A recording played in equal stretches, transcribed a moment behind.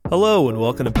Hello and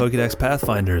welcome to Pokédex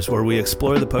Pathfinders, where we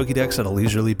explore the Pokédex at a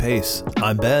leisurely pace.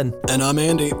 I'm Ben. And I'm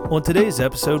Andy. On today's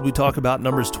episode, we talk about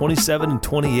numbers 27 and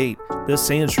 28, the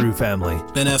Sandshrew family.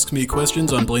 Ben asks me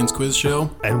questions on Blaine's quiz show.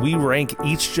 And we rank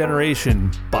each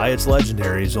generation by its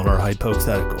legendaries on our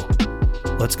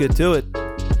hypothetical. Let's get to it.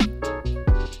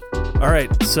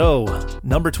 Alright, so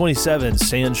number 27,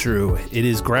 Sandshrew. It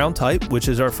is ground type, which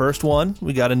is our first one.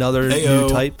 We got another new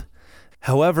type.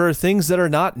 However, things that are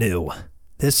not new.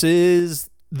 This is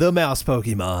the mouse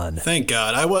Pokemon. Thank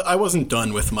God. I wasn't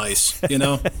done with mice, you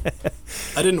know?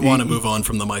 I didn't want to move on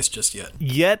from the mice just yet.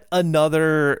 Yet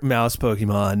another mouse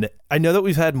Pokemon. I know that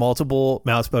we've had multiple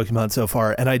mouse Pokemon so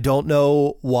far, and I don't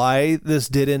know why this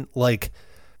didn't,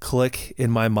 click in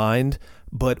my mind,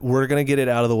 but we're going to get it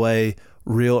out of the way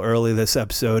real early this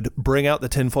episode. Bring out the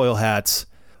tinfoil hats.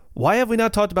 Why have we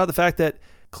not talked about the fact that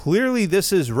clearly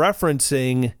this is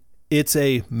referencing it's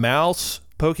a mouse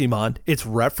Pokemon. It's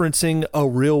referencing a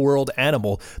real-world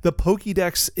animal. The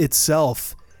Pokédex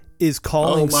itself is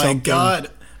calling something. Oh my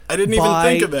God. I didn't even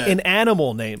think of that. An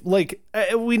animal name.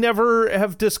 We never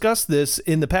have discussed this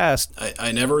in the past.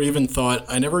 I never even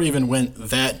went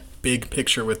that big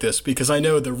picture with this, because I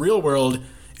know the real world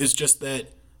is just that,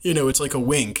 it's like a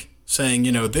wink saying,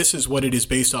 this is what it is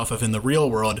based off of in the real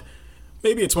world.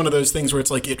 Maybe it's one of those things where it's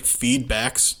like it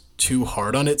feedbacks too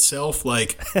hard on itself.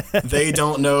 They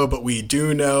don't know, but we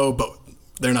do know, but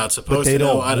they're not supposed to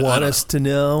know. They don't want us to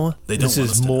know. This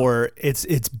is more, it's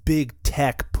big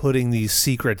tech putting these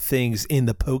secret things in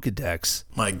the Pokédex.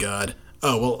 My God.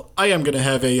 Oh, well, I am going to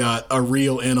have a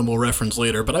real animal reference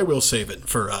later, but I will save it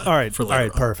for later. All right,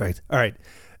 perfect. All right.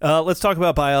 Let's talk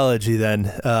about biology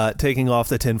then, taking off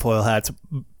the tinfoil hats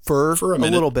for a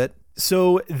little bit.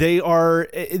 So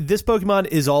this Pokemon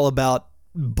is all about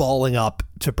balling up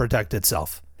to protect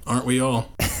itself. Aren't we all?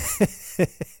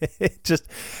 It just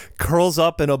curls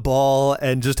up in a ball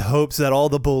and just hopes that all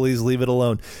the bullies leave it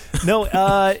alone. No,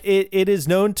 it is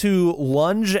known to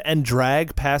lunge and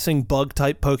drag passing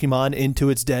bug-type Pokemon into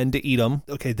its den to eat them.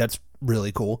 Okay, that's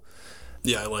really cool.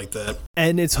 Yeah, I like that.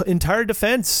 And its entire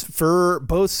defense for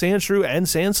both Sandshrew and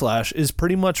Sandslash is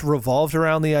pretty much revolved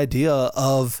around the idea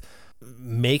of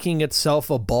making itself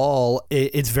a ball.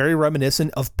 It's very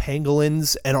reminiscent of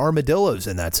pangolins and armadillos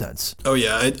in that sense. Oh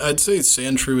yeah, I'd say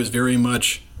Sandshrew is very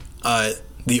much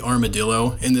the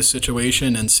armadillo in this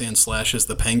situation, and Sandslash is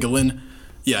the pangolin.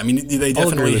 Yeah, I mean, they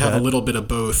definitely have a little bit of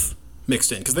both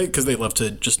mixed in, because they love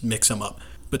to just mix them up.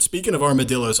 But speaking of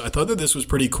armadillos, I thought that this was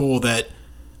pretty cool that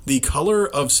the color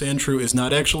of Sandshrew is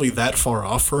not actually that far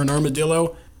off for an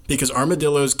armadillo, because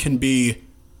armadillos can be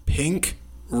pink,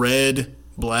 red,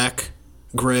 black,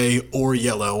 gray, or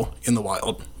yellow in the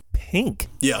wild. Pink?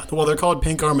 Yeah, well, they're called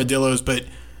pink armadillos, but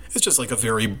it's just like a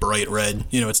very bright red.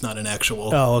 It's not an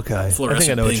actual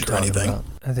fluorescent pink or anything. About.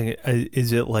 I think,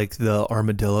 is it like the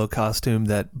armadillo costume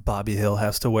that Bobby Hill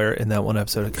has to wear in that one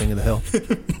episode of King of the Hill?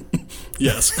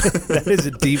 Yes. That is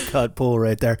a deep cut pull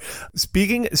right there.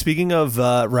 Speaking of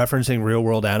referencing real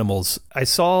world animals, I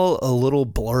saw a little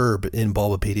blurb in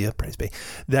Bulbapedia, praise be,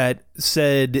 that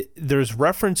said there's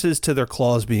references to their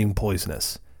claws being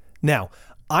poisonous. Now,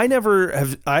 I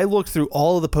looked through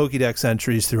all of the Pokédex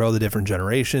entries through all the different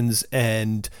generations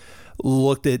and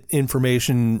looked at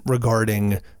information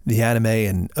regarding the anime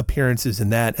and appearances in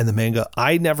that and the manga.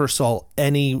 I never saw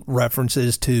any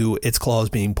references to its claws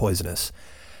being poisonous.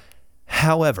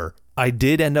 However, I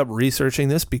did end up researching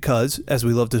this because, as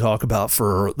we love to talk about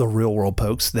for the real world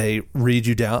pokes, they lead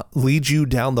you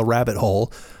down the rabbit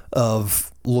hole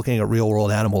of looking at real world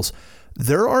animals.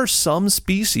 There are some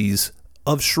species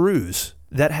of shrews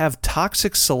that have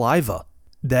toxic saliva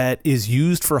that is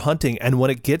used for hunting, and when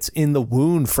it gets in the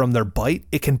wound from their bite,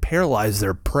 it can paralyze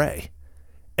their prey.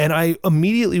 And I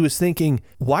immediately was thinking,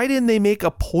 why didn't they make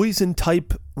a poison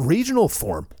type regional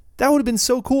form? That would have been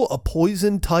so cool, a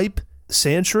poison type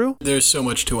Sandshrew? There's so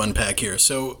much to unpack here.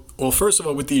 So, well, first of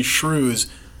all, with these shrews,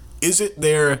 it's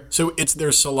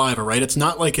their saliva, right? It's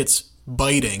not like it's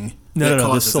biting.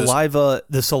 No.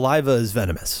 The saliva is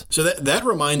venomous. So that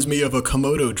reminds me of a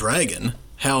Komodo dragon.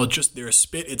 How just their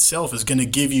spit itself is going to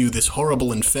give you this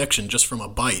horrible infection just from a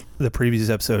bite. The previous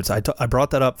episodes, I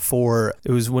brought that up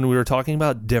it was when we were talking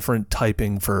about different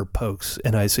typing for pokes,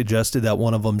 and I suggested that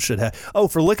one of them should have,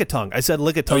 for Lickitung. I said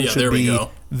Lickitung should be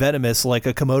venomous like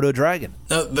a Komodo dragon.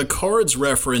 Now, the cards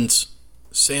reference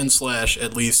Sandslash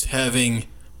at least having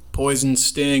poison,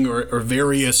 sting, or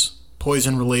various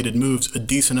poison-related moves a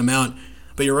decent amount,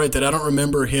 but you're right that I don't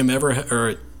remember him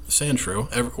or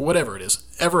Sandshrew, whatever it is,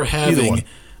 ever having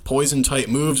poison-type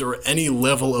moves or any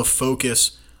level of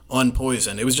focus on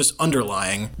poison. It was just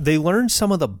underlying. They learned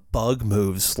some of the bug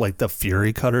moves, like the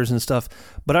Fury Cutters and stuff,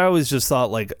 but I always just thought,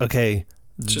 like, okay,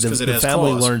 the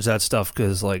family claws. learns that stuff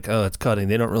because, like, oh, it's cutting.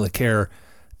 They don't really care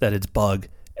that it's bug,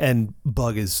 and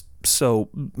bug is so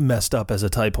messed up as a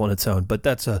type on its own, but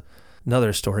that's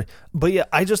another story. But yeah,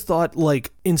 I just thought,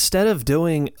 like, instead of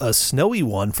doing a snowy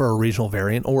one for a regional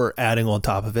variant or adding on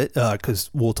top of it, because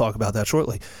we'll talk about that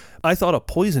shortly, I thought a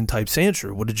poison type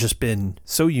Sandshrew would have just been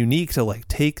so unique to, like,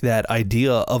 take that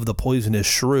idea of the poisonous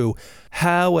shrew.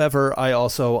 However, I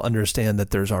also understand that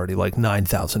there's already like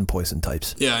 9,000 poison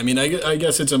types. Yeah, I mean, I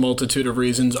guess it's a multitude of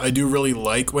reasons. I do really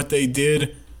like what they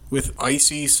did with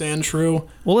Icy Sandshrew.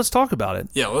 Well, let's talk about it.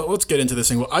 Yeah, let's get into this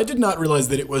thing. Well, I did not realize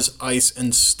that it was ice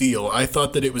and steel. I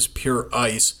thought that it was pure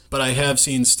ice, but I have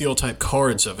seen steel type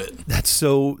cards of it. That's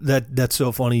so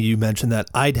funny you mentioned that.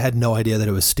 I had no idea that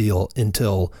it was steel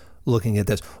until looking at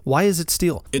this. Why is it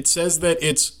steel? It says that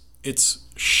its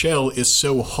shell is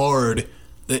so hard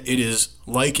that it is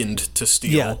likened to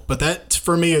steel. Yeah. But that,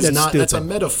 for me, that's a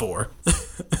metaphor.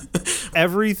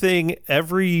 Every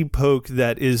poke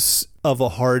that is of a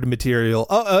hard material.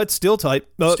 Oh, it's steel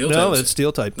type. Oh, no, it's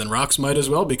steel type. Then rocks might as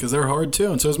well, because they're hard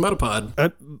too, and so is Metapod.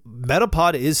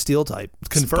 Metapod is steel type.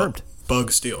 Confirmed.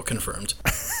 Bug steel, confirmed.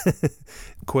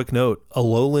 Quick note,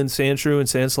 Alolan Sandshrew and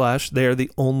Sandslash, they are the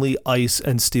only ice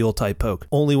and steel type poke.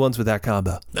 Only ones with that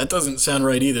combo. That doesn't sound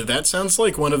right either. That sounds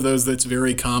like one of those that's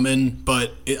very common,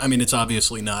 but it's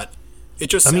obviously not. It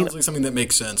just sounds like something that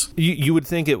makes sense. You would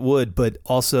think it would, but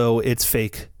also it's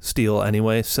fake steel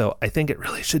anyway, so I think it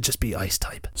really should just be ice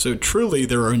type. So truly,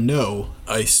 there are no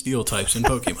ice steel types in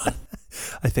Pokemon.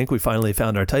 I think we finally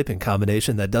found our typing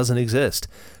combination that doesn't exist.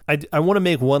 I want to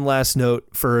make one last note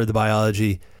for the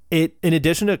biology. It, in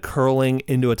addition to curling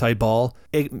into a tight ball,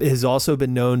 it has also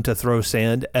been known to throw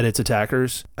sand at its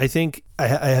attackers. I think I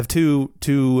have two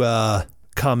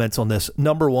comments on this.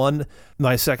 Number one,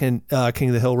 my second King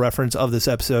of the Hill reference of this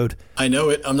episode. I know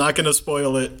it. I'm not going to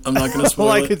spoil it. All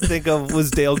I could think of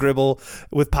was Dale Gribble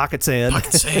with pocket sand.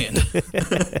 Pocket sand.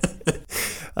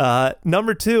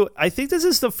 Number two, I think this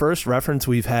is the first reference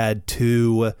we've had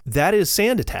to that is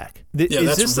Sand Attack.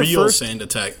 That's real Sand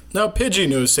Attack. Now, Pidgey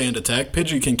knows Sand Attack.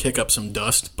 Pidgey can kick up some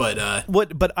dust, but...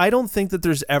 But I don't think that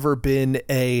there's ever been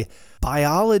a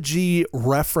biology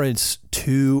reference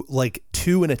to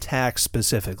an attack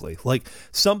specifically. Like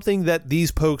something that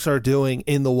these pokes are doing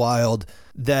in the wild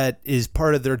that is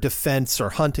part of their defense or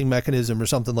hunting mechanism or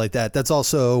something like that. That's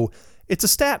also... It's a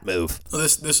stat move.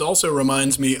 This also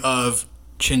reminds me of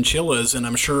chinchillas, and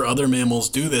I'm sure other mammals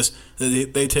do this.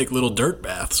 They take little dirt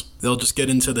baths. They'll just get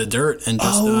into the dirt and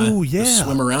just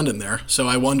swim around in there. So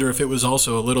I wonder if it was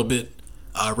also a little bit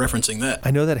referencing that. I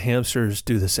know that hamsters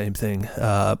do the same thing.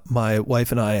 My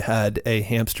wife and I had a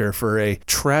hamster for a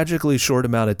tragically short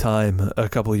amount of time a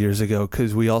couple of years ago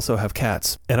because we also have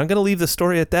cats. And I'm going to leave the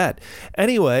story at that.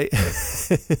 Anyway.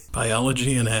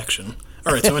 Biology in action.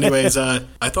 All right, so anyways, I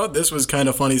thought this was kind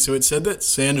of funny. So it said that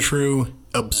Sandshrew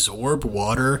absorb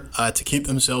water to keep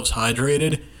themselves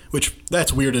hydrated, which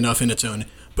that's weird enough in its own.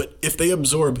 But if they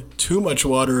absorb too much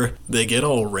water, they get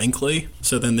all wrinkly.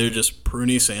 So then they're just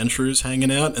pruny Sandshrews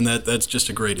hanging out, and that's just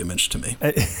a great image to me.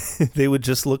 They would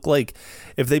just look like,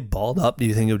 if they balled up, do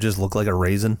you think it would just look like a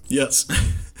raisin? Yes.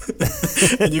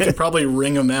 And you could probably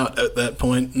wring them out at that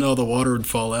point. No, the water would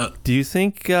fall out. Do you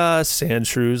think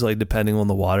Sandshrews, like depending on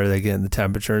the water they get and the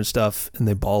temperature and stuff, and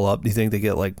they ball up, do you think they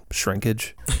get like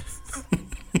shrinkage?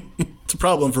 It's a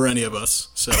problem for any of us.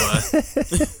 So,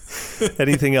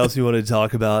 anything else you want to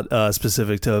talk about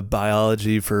specific to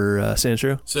biology for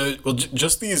Sandshrew? So, well,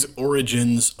 just these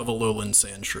origins of Alolan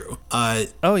Sandshrew.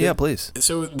 Please.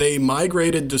 So they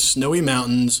migrated to snowy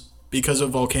mountains because of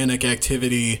volcanic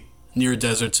activity near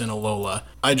deserts in Alola.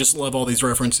 I just love all these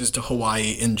references to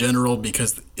Hawaii in general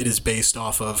because it is based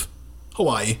off of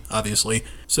Hawaii, obviously.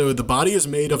 So the body is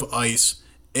made of ice,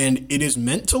 and it is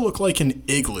meant to look like an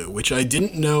igloo, which I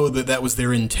didn't know that was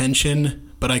their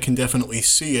intention, but I can definitely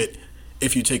see it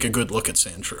if you take a good look at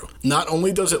Sandshrew. Not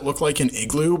only does it look like an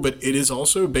igloo, but it is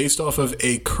also based off of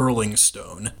a curling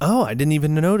stone. Oh, I didn't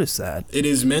even notice that. It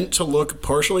is meant to look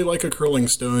partially like a curling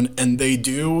stone, and they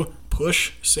do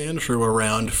push Sandshrew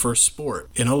around for sport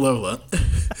in Alola.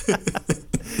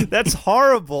 That's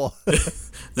horrible.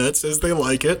 That's as they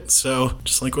like it. So,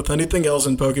 just like with anything else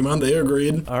in Pokemon, they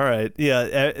agreed. All right. Yeah,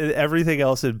 everything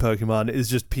else in Pokemon is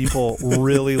just people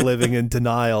really living in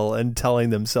denial and telling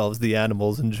themselves the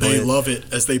animals enjoy it. They love it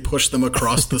as they push them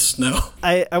across the snow.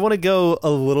 I want to go a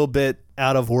little bit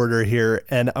out of order here,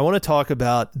 and I want to talk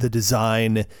about the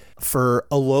design for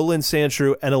Alolan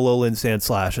Sandshrew and Alolan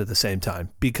Sandslash at the same time,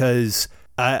 because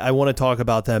I want to talk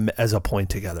about them as a point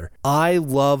together. I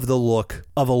love the look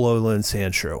of Alolan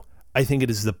Sandshrew. I think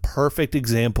it is the perfect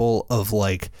example of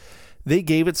like, they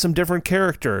gave it some different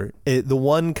character. The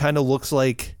one kind of looks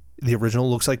like, the original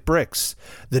looks like bricks.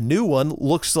 The new one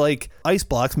looks like ice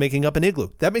blocks making up an igloo.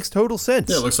 That makes total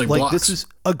sense. Yeah, it looks like blocks. This is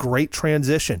a great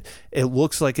transition. It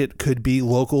looks like it could be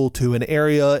local to an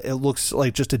area. It looks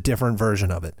like just a different version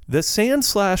of it. The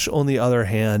Sandslash, on the other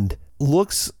hand,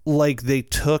 looks like they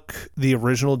took the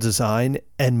original design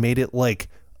and made it like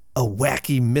a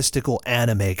wacky mystical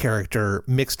anime character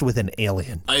mixed with an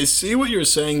alien. I see what you're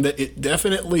saying, that it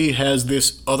definitely has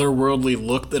this otherworldly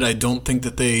look that I don't think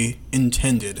that they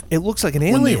intended. It looks like an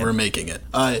alien when they were making it.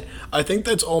 I think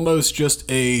that's almost just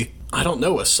a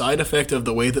side effect of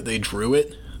the way that they drew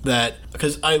it. That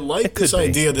because I like this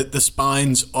idea that the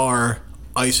spines are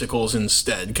icicles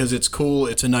instead, because it's cool.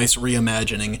 It's a nice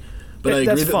reimagining. But I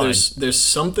agree that there's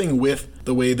something with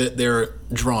the way that they're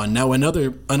drawn. Now,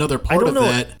 another part of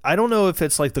that... I don't know if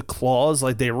it's like the claws,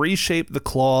 like they reshaped the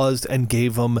claws and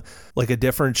gave them like a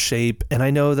different shape. And I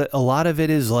know that a lot of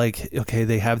it is like, okay,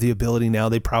 they have the ability now.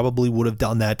 They probably would have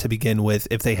done that to begin with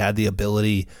if they had the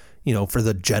ability, for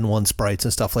the Gen 1 sprites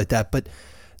and stuff like that. But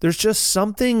there's just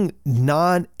something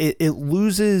it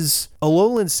loses.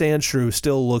 Alolan Sandshrew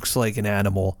still looks like an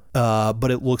animal,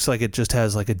 but it looks like it just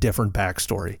has like a different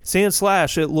backstory.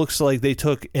 Sandslash, it looks like they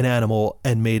took an animal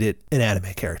and made it an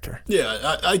anime character.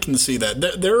 Yeah, I can see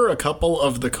that. There are a couple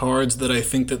of the cards that I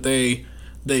think that they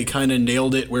kind of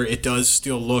nailed it, where it does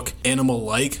still look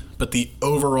animal-like, but the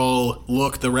overall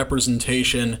look, the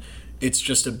representation,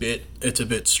 it's a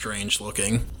bit strange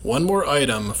looking. One more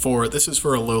item this is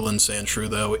for Alolan Sandshrew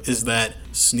though, is that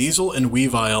Sneasel and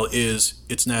Weavile is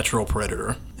its natural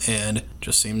predator, and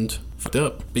just seemed fucked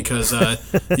up because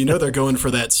they're going for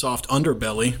that soft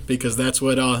underbelly because that's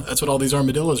what all these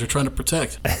armadillos are trying to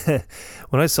protect.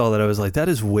 When I saw that, I was like, that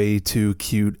is way too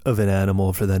cute of an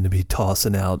animal for them to be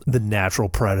tossing out the natural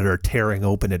predator tearing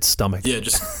open its stomach. Yeah,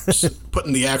 just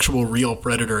putting the actual real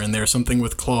predator in there, something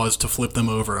with claws to flip them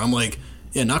over. I'm like,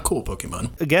 yeah, not cool,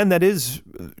 Pokemon. Again, that is,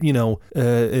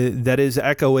 that is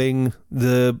echoing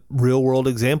the real world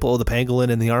example of the pangolin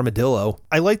and the armadillo.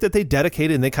 I like that they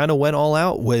dedicated and they kind of went all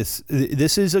out with,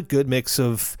 this is a good mix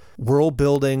of world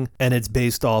building and it's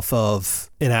based off of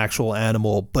an actual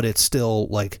animal, but it's still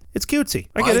like, it's cutesy.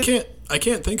 I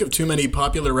can't think of too many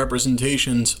popular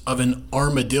representations of an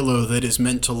armadillo that is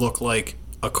meant to look like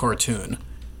a cartoon.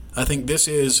 I think this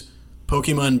is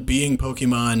Pokemon being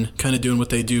Pokemon, kind of doing what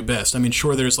they do best. I mean,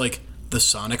 sure, there's like the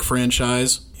Sonic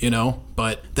franchise,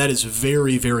 but that is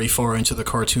very, very far into the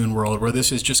cartoon world, where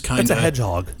this is just kind of... It's a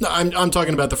hedgehog. No, I'm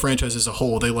talking about the franchise as a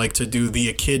whole. They like to do the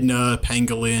Echidna,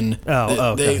 Pangolin.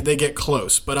 Okay. They get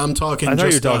close, but I'm talking I thought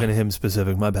you were talking to him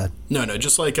specific, my bad. No,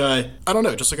 just like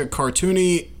just like a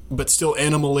cartoony, but still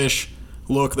animalish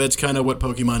look. That's kind of what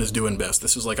Pokemon is doing best.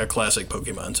 This is like a classic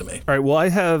Pokemon to me. All right, well, I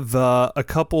have a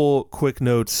couple quick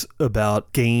notes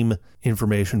about game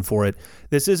information for it.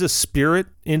 This is a spirit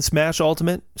in Smash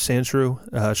Ultimate.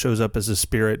 Sandshrew shows up as a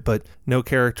spirit, but no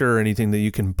character or anything that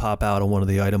you can pop out on one of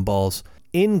the item balls.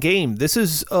 In game, this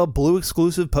is a blue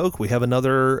exclusive poke. We have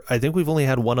I think we've only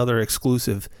had one other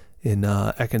exclusive in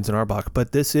Ekans and Arbok,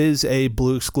 but this is a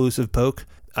blue exclusive poke.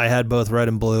 I had both red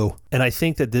and blue, and I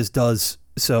think that this does...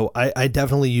 So I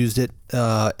definitely used it,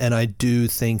 and I do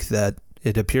think that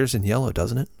it appears in yellow,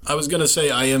 doesn't it? I was going to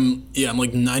say I'm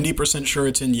like 90% sure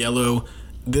it's in yellow.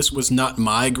 This was not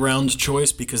my ground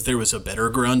choice because there was a better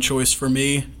ground choice for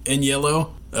me in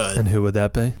yellow. And who would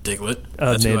that be?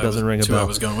 Diglett. Name doesn't ring a bell. That's who I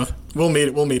was going with.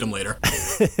 We'll meet him later.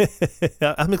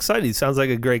 I'm excited. He sounds like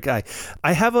a great guy.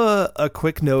 I have a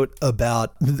quick note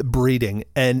about the breeding,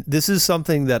 and this is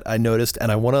something that I noticed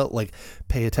and I want to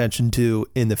pay attention to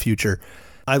in the future.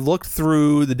 I looked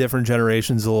through the different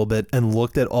generations a little bit and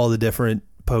looked at all the different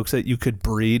pokes that you could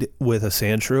breed with a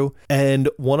Sandshrew, and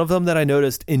one of them that I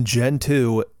noticed in Gen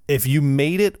 2, if you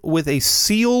made it with a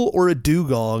Seal or a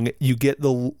Dugong, you get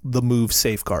the move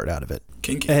Safeguard out of it.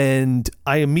 Kinky. And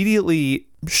I immediately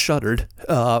shuddered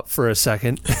for a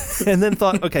second and then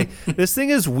thought, okay, this thing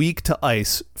is weak to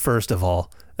ice, first of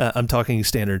all. I'm talking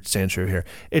standard Sandshrew here.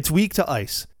 It's weak to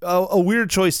ice. A weird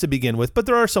choice to begin with, but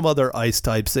there are some other ice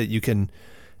types that you can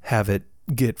have it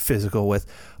get physical with.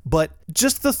 But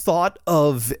just the thought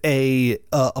of a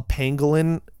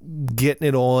pangolin getting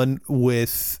it on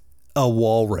with a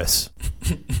walrus.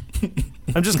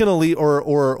 I'm just gonna leave,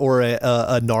 or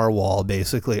a narwhal,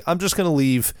 basically. I'm just gonna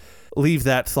leave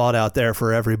that thought out there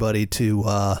for everybody to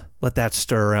let that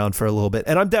stir around for a little bit.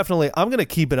 And I'm gonna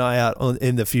keep an eye out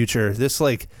in the future. This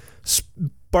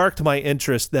sparked my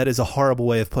interest. That is a horrible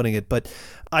way of putting it, but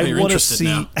I want to see.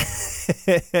 Now.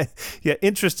 Yeah,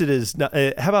 interested is not.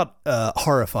 How about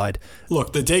horrified?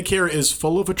 Look, the daycare is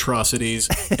full of atrocities,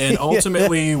 and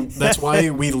ultimately that's why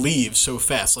we leave so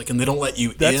fast. Like, and they don't let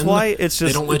you in. That's why it's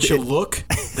just they don't let you look.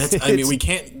 I mean, we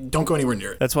can't. Don't go anywhere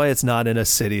near it. That's why it's not in a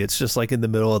city. It's just like in the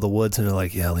middle of the woods, and they're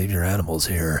like, "Yeah, leave your animals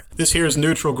here." This here is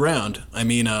neutral ground. I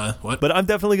mean, what? But I'm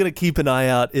definitely going to keep an eye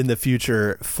out in the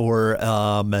future for.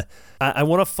 I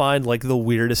want to find like the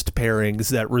weirdest pairings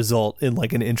that result in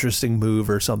like an interesting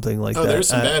move or something like that. Oh, there's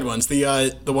some bad ones.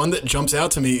 The one that jumps out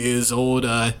to me is old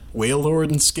Whale Lord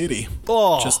and Skitty.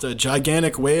 Oh, just a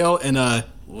gigantic whale and a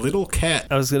little cat.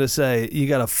 I was going to say, you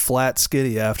got a flat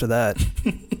Skitty after that.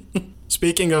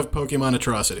 Speaking of Pokemon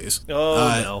atrocities,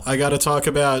 no. I got to talk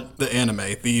about the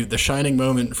anime, the shining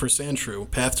moment for Sandshrew,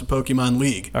 Path to Pokemon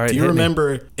League. All right, do you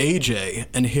remember AJ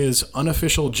and his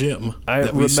unofficial gym? I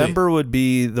remember would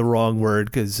be the wrong word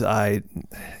because how I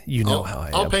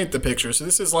am. I'll paint the picture. So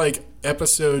this is like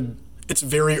episode. It's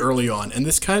very early on, and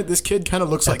this kid kind of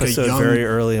looks like a young. Very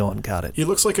early on, got it. He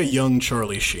looks like a young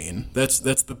Charlie Sheen. That's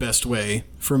the best way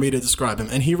for me to describe him.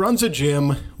 And he runs a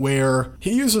gym where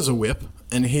he uses a whip,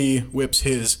 and he whips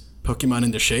his Pokemon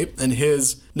into shape. And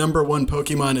his number one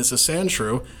Pokemon is a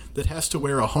Sandshrew that has to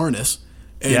wear a harness,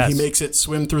 and he makes it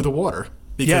swim through the water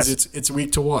because it's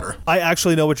weak to water. I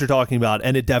actually know what you're talking about,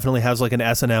 and it definitely has like an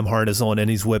S&M harness on, and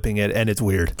he's whipping it, and it's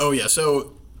weird. Oh yeah.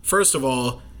 So first of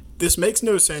all, this makes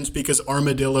no sense because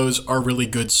armadillos are really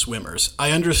good swimmers.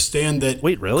 I understand that.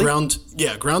 Wait, really?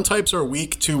 Ground types are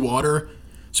weak to water,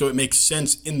 so it makes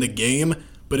sense in the game.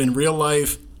 But in real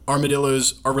life,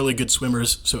 armadillos are really good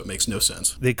swimmers, so it makes no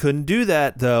sense. They couldn't do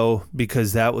that, though,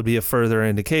 because that would be a further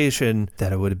indication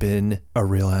that it would have been a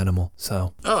real animal.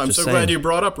 So, I'm so glad you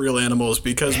brought up real animals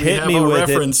because we have a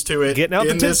reference to it Getting out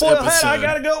in the this tinfoil episode. hat, I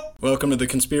gotta go. Welcome to the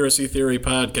Conspiracy Theory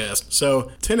Podcast.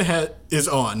 So, Tin Hat is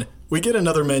on. We get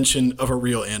another mention of a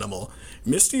real animal.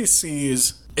 Misty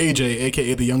sees AJ,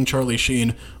 a.k.a. the young Charlie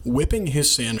Sheen, whipping his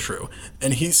Sandshrew.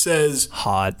 And he says...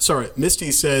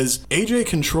 Misty says, AJ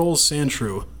controls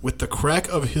Sandshrew with the crack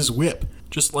of his whip,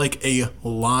 just like a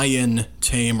lion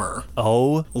tamer.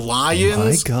 Oh,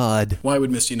 lions? My God. Why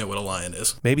would Misty know what a lion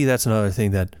is? Maybe that's another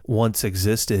thing that once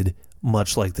existed,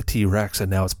 much like the T-Rex, and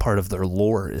now it's part of their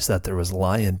lore, is that there was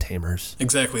lion tamers.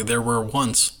 Exactly. There were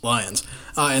once lions.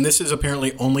 And this is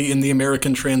apparently only in the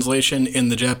American translation. In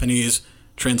the Japanese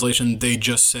translation, they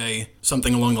just say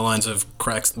something along the lines of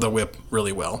cracks the whip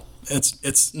really well.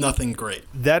 It's nothing great.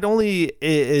 That only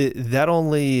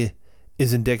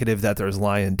is indicative that there's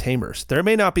lion tamers. There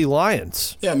may not be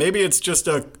lions. Yeah, maybe it's just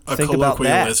a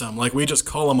colloquialism. Like, we just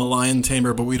call them a lion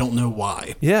tamer, but we don't know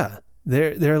why. Yeah.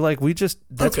 They're like,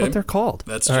 that's what they're called.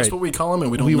 That's just right. What we call them, and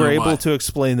we don't know why. We were able to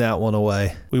explain that one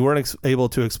away. We weren't able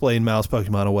to explain Mouse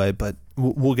Pokemon away, but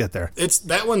we'll get there.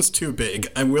 That one's too big.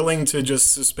 I'm willing to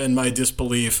just suspend my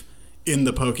disbelief in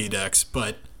the Pokédex,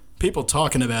 but people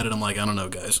talking about it, I'm like, I don't know,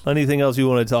 guys. Anything else you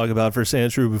want to talk about for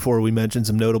Sandshrew before we mention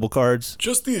some notable cards?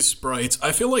 Just these sprites.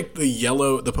 I feel like the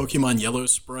Pokemon Yellow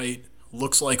sprite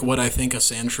looks like what I think a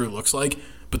Sandshrew looks like,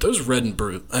 but those red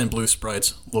and blue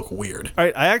sprites look weird. All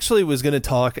right, I actually was going to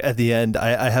talk at the end.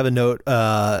 I have a note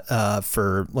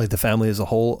for like the family as a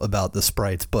whole about the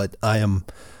sprites, but I am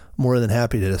more than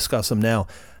happy to discuss them now.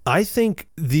 I think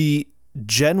the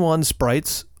Gen 1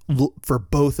 sprites for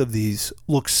both of these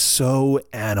look so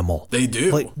animal. They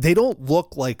do. Like, they don't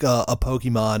look like a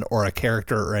Pokemon or a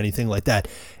character or anything like that.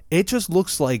 It just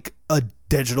looks like a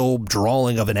digital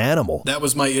drawing of an animal. That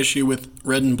was my issue with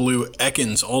red and blue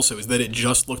Ekans also, is that it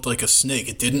just looked like a snake.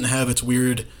 It didn't have its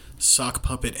weird sock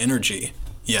puppet energy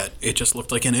yet. It just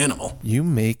looked like an animal. You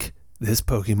make this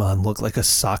Pokemon look like a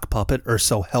sock puppet, or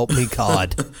so help me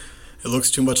God. It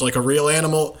looks too much like a real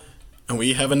animal, and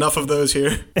we have enough of those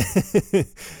here.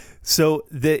 So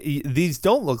these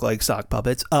don't look like sock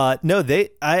puppets. No, they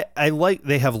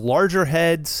have larger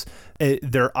heads.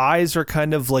 Their eyes are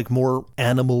kind of like more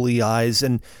animal-y eyes,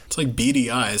 and it's like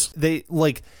beady eyes. They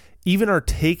like even are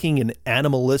taking an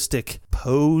animalistic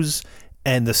pose,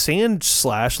 and the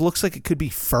Sandslash looks like it could be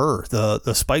fur,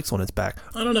 the spikes on its back.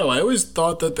 I don't know. I always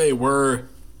thought that they were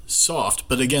soft,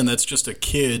 but again, that's just a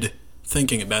kid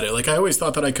thinking about it. Like, I always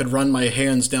thought that I could run my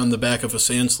hands down the back of a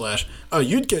Sandslash. Oh,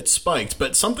 you'd get spiked,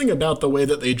 but something about the way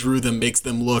that they drew them makes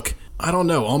them look, I don't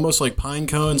know, almost like pine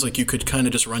cones, like you could kind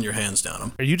of just run your hands down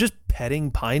them. Are you just petting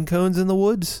pine cones in the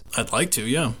woods? I'd like to,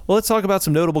 yeah. Well, let's talk about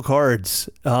some notable cards.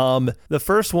 The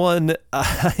first one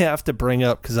I have to bring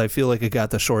up because I feel like it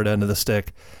got the short end of the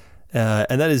stick,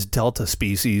 and that is Delta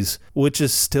Species, which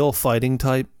is still fighting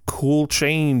type. Cool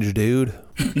change, dude.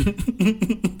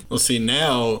 Well, see,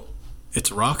 now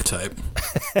It's rock type.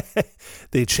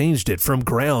 They changed it from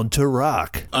ground to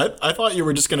rock. I thought you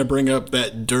were just going to bring up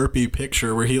that derpy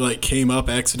picture where he like came up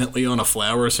accidentally on a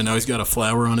flower, so now he's got a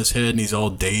flower on his head and he's all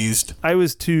dazed. I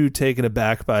was too taken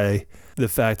aback by the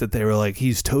fact that they were like,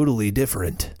 he's totally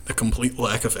different. A complete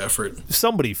lack of effort.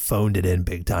 Somebody phoned it in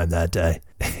big time that day.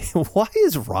 Why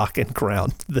is rock and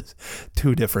ground the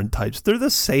two different types? They're the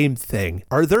same thing.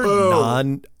 Are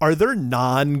there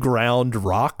non-ground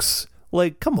rocks?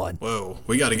 Like, come on. Whoa,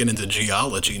 we got to get into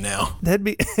geology now. That'd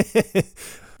be...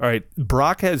 All right,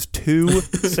 Brock has two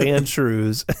sand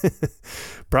shrews.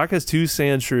 Brock has two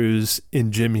sand shrews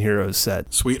in Gym Heroes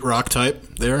set. Sweet rock type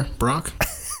there, Brock.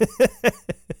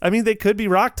 I mean, they could be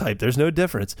rock type. There's no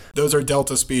difference. Those are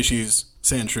Delta species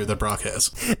sand shrew that Brock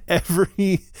has.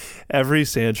 Every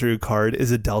sand shrew card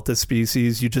is a Delta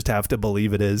species. You just have to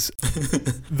believe it is.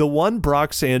 The one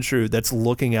Brock sand shrew that's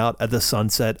looking out at the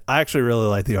sunset, I actually really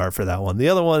like the art for that one. The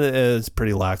other one is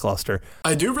pretty lackluster.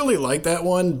 I do really like that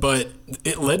one, but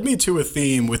it led me to a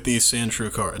theme with these sand shrew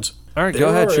cards. All right, go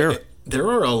ahead, sure. There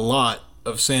are a lot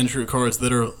of sand shrew cards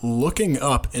that are looking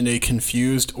up in a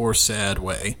confused or sad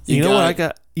way. You know what I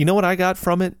got? You know what I got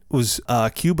from it was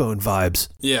Cubone vibes.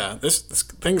 Yeah, this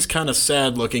thing's kind of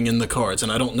sad looking in the cards, and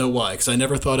I don't know why, because I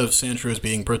never thought of sand shrew as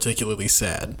being particularly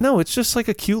sad. No, it's just like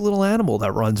a cute little animal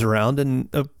that runs around and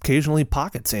occasionally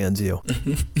pocket sands you.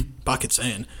 Pocket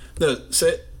sand.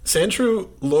 Sand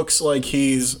shrew looks like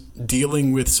he's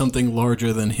dealing with something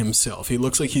larger than himself. He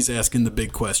looks like he's asking the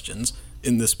big questions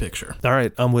in this picture. All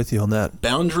right, I'm with you on that.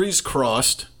 Boundaries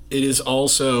crossed. It is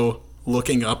also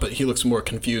looking up, but he looks more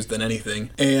confused than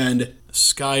anything. And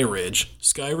Skyridge.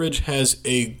 Skyridge has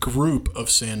a group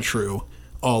of sand shrew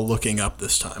all looking up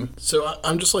this time. So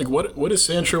I'm just like, what is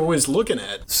sand shrew always looking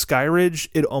at? Skyridge,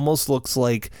 it almost looks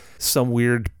like some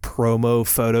weird promo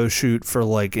photo shoot for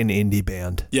like an indie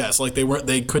band. Yes, like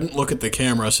they couldn't look at the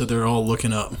camera, so they're all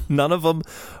looking up. None of them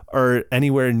are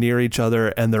anywhere near each other,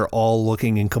 and they're all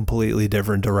looking in completely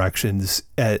different directions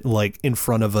at like in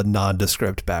front of a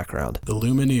nondescript background. The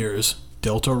Lumineers,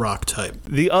 Delta rock type.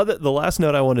 The last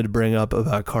note I wanted to bring up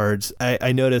about cards,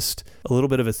 I noticed a little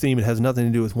bit of a theme. It has nothing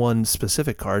to do with one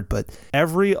specific card, but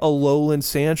every Alolan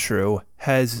Sandshrew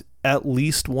has at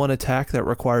least one attack that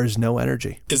requires no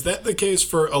energy. Is that the case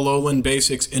for Alolan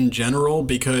basics in general?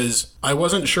 Because I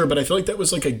wasn't sure, but I feel like that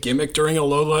was like a gimmick during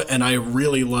Alola, and I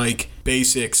really like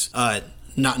basics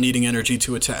not needing energy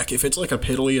to attack. If it's like a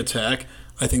piddly attack,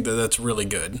 I think that's really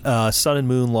good. Sun and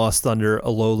Moon, Lost Thunder,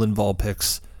 Alolan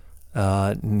Vulpix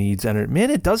needs energy. Man,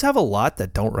 it does have a lot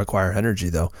that don't require energy,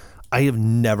 though. I have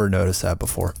never noticed that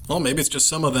before. Well, maybe it's just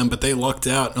some of them, but they lucked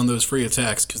out on those free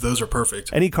attacks because those are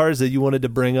perfect. Any cards that you wanted to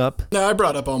bring up? No, I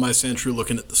brought up all my Sandshrew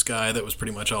looking at the sky. That was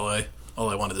pretty much all I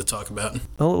wanted to talk about.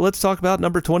 Well, let's talk about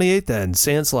number 28 then,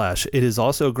 Sandslash. It is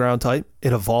also ground type.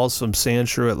 It evolves from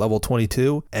Sandshrew at level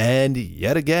 22. And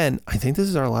yet again, I think this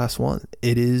is our last one.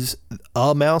 It is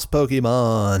a mouse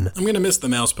Pokemon. I'm going to miss the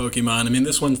mouse Pokemon. I mean,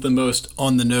 this one's the most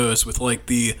on the nose with like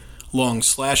the long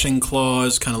slashing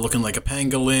claws, kind of looking like a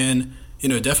pangolin. You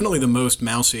know, definitely the most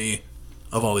mousy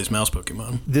of all these mouse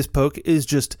Pokemon. This poke is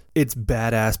just, it's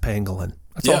badass pangolin.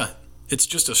 That's yeah, all. It's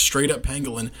just a straight up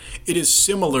pangolin. It is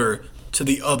similar to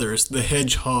the others, the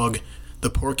Hedgehog, the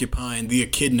Porcupine, the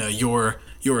Echidna, your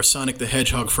Sonic the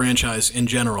Hedgehog franchise in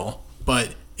general,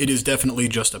 but it is definitely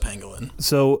just a pangolin.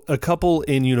 So a couple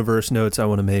in-universe notes I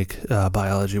want to make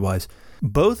biology-wise.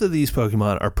 Both of these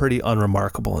Pokemon are pretty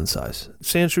unremarkable in size.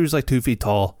 Sandshrew is like 2 feet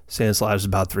tall. Sandslash is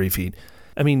about 3 feet.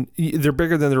 I mean, they're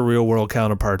bigger than their real-world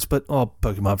counterparts, but all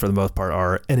Pokemon for the most part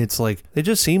are. And it's like, they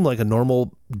just seem like a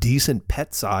normal, decent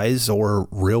pet size or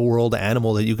real-world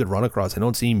animal that you could run across. They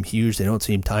don't seem huge. They don't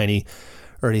seem tiny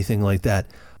or anything like that.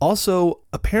 Also,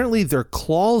 apparently their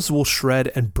claws will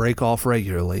shred and break off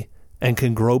regularly and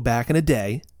can grow back in a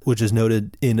day, which is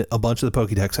noted in a bunch of the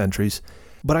Pokédex entries.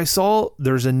 But I saw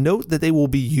there's a note that they will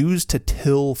be used to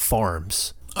till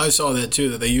farms. I saw that too,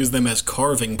 that they use them as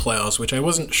carving plows, which I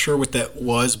wasn't sure what that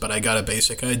was, but I got a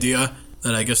basic idea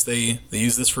that I guess they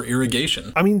use this for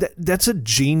irrigation. I mean, that's a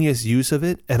genius use of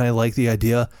it, and I like the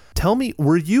idea. Tell me,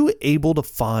 were you able to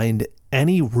find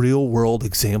any real-world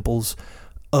examples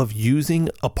of using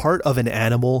a part of an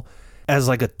animal as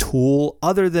like a tool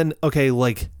other than, okay,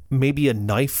 like maybe a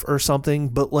knife or something,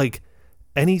 but like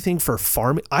anything for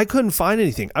farming? I couldn't find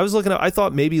anything. I was looking at, I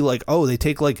thought maybe like, oh, they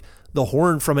take like the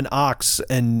horn from an ox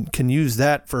and can use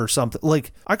that for something.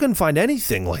 Like, I couldn't find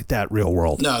anything like that real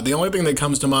world. No, the only thing that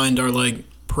comes to mind are like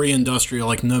pre-industrial,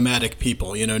 like nomadic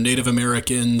people, you know, Native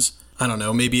Americans, I don't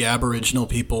know, maybe Aboriginal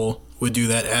people would do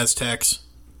that, Aztecs.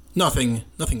 Nothing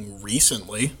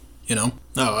recently. you know?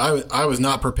 No, I was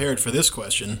not prepared for this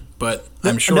question, but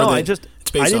I'm sure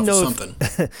it's based off of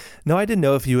something. No, I didn't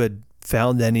know if you had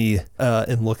found any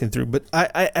in looking through, but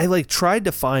I like tried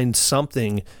to find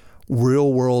something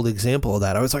real world example of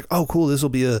that. I was like, oh cool, this will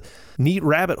be a neat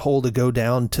rabbit hole to go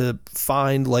down to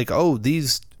find like, oh,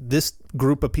 this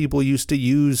group of people used to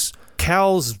use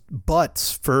cows'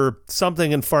 butts for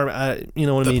something in farm. You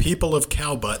know what I mean? The people of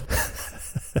cow butt.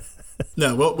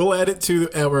 No, we'll add it to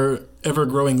our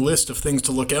ever-growing list of things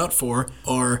to look out for,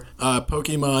 or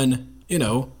Pokemon, you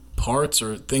know, parts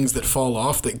or things that fall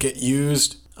off that get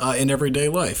used in everyday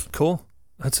life. Cool.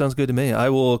 That sounds good to me. I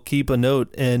will keep a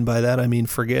note, and by that I mean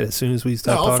forget as soon as we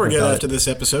stop talking about it. I'll forget after this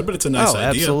episode, but it's a nice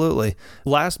idea. Absolutely.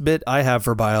 Last bit I have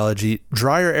for biology,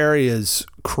 drier areas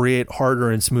create harder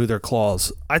and smoother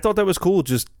claws. I thought that was cool,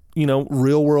 just, you know,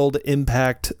 real-world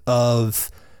impact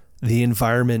of the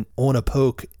environment on a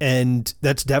poke, and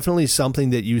that's definitely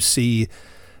something that you see.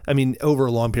 I mean,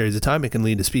 over long periods of time, it can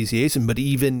lead to speciation, but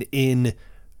even in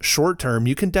short term,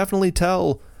 you can definitely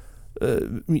tell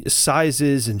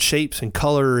sizes and shapes and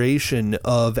coloration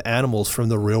of animals from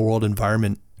the real world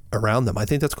environment around them. I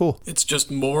think that's cool. It's just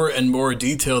more and more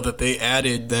detail that they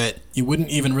added that you wouldn't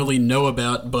even really know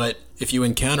about, but if you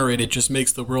encounter it, it just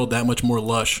makes the world that much more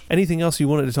lush. Anything else you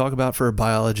wanted to talk about for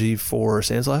biology for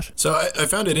Sandslash? So I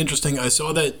found it interesting. I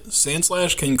saw that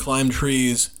Sandslash can climb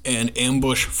trees and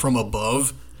ambush from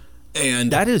above.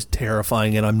 And that is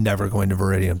terrifying, and I'm never going to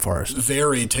Viridian Forest.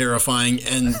 Very terrifying,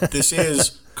 and this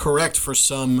is correct for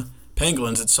some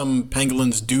pangolins, that some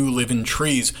pangolins do live in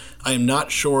trees. I am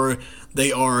not sure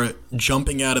they are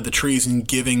jumping out of the trees and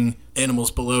giving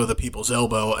animals below the people's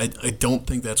elbow. I don't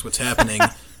think that's what's happening,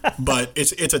 but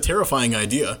it's a terrifying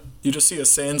idea. You just see a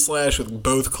Sandslash with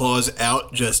both claws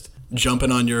out just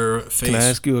jumping on your face. Can I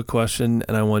ask you a question,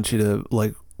 and I want you to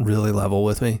like really level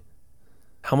with me?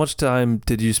 How much time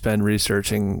did you spend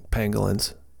researching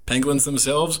pangolins? Pangolins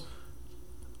themselves?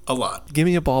 A lot. Give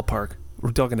me a ballpark. We're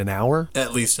talking an hour?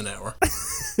 At least an hour.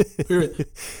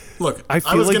 Look,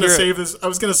 I was going to save this. I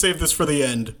was going to save this for the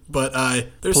end, but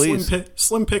there's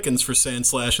slim pickings for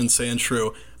Sandslash and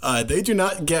Sandshrew. They do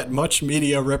not get much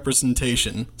media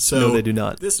representation. So no, they do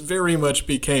not. This very much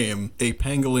became a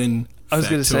pangolin factoid. I was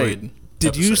going to say,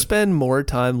 did you spend more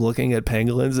time looking at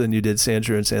pangolins than you did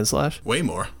Sandshrew and Sandslash? Way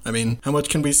more. I mean, how much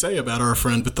can we say about our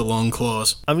friend with the long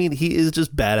claws? I mean, he is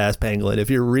just badass pangolin.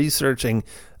 If you're researching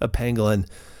a pangolin,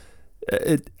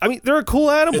 I mean, they're a cool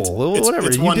animal. Whatever.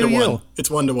 It's 1-to-1. It's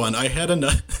 1-to-1. I had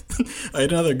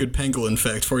another good pangolin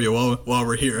fact for you while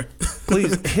we're here.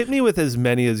 Please hit me with as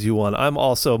many as you want. I'm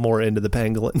also more into the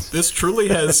pangolins. This truly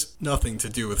has nothing to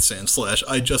do with Sandslash.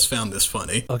 I just found this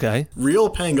funny. Okay.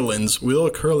 Real pangolins will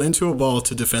curl into a ball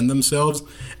to defend themselves,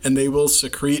 and they will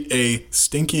secrete a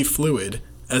stinky fluid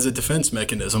as a defense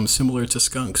mechanism similar to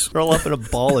skunks. Roll up in a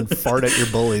ball and fart at your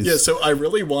bullies. Yeah, so I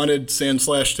really wanted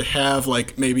Sandslash to have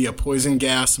like maybe a poison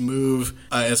gas move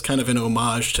as kind of an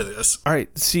homage to this. All right,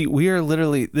 see, we are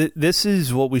literally, this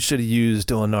is what we should have used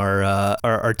on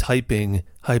our typing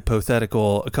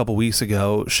hypothetical a couple weeks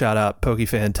ago. Shout out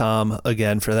PokeFan Tom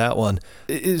again for that one.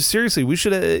 Seriously, we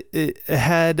should have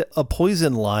had a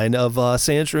poison line of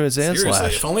Sandshrew and Sandslash. Seriously,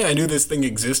 if only I knew this thing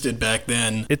existed back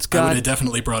then, I would have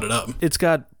definitely brought it up. It's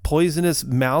got poisonous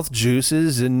mouth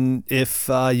juices, and if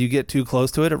you get too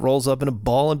close to it, it rolls up in a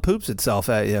ball and poops itself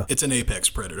at you. It's an apex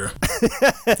predator.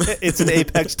 It's an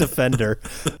apex defender.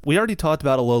 We already talked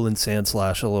about Alolan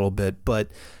Sandslash a little bit, but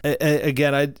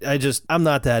again, I'm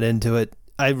not that into it.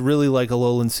 I really like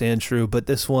Alolan Sandshrew, but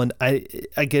this one, I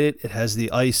get it. It has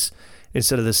the ice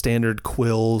instead of the standard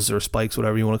quills or spikes,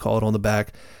 whatever you want to call it, on the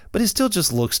back. But it still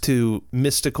just looks too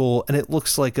mystical, and it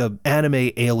looks like a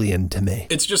anime alien to me.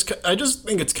 I just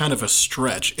think it's kind of a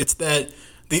stretch. It's that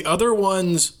the other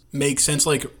ones make sense.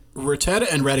 Like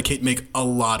Rattata and Raticate make a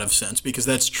lot of sense because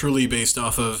that's truly based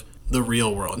off of the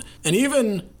real world. And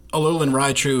even Alolan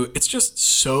Raichu, it's just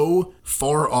so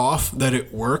far off that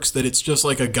it works, that it's just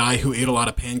like a guy who ate a lot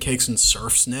of pancakes and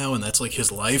surfs now, and that's like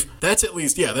his life. That's at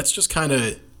least, yeah, that's just kind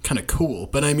of cool.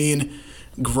 But I mean,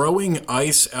 growing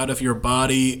ice out of your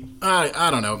body, I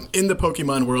don't know. In the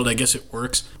Pokemon world, I guess it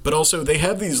works. But also, they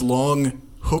have these long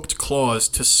hooked claws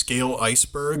to scale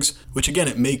icebergs, which again,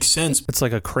 it makes sense. It's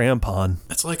like a crampon.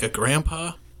 It's like a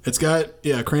grandpa. It's got,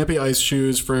 crampy ice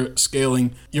shoes for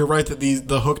scaling. You're right that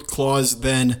the hooked claws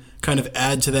then kind of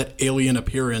add to that alien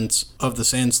appearance of the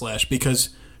Sandslash because,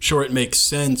 sure, it makes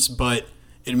sense, but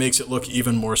it makes it look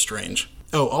even more strange.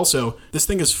 Oh, also, this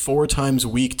thing is 4 times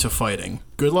weak to fighting.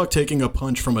 Good luck taking a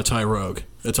punch from a Tyrogue.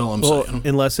 That's all I'm saying.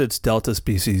 Unless it's Delta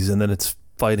species, and then it's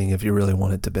fighting if you really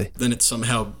want it to be. Then it's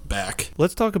somehow back.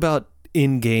 Let's talk about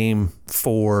in-game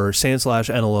for Sandslash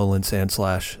and Alolan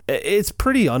Sandslash. It's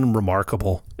pretty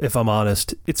unremarkable, if I'm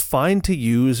honest. It's fine to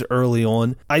use early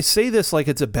on. I say this like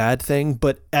it's a bad thing,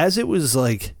 but as I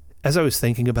was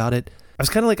thinking about it, I was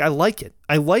kind of like, I like it.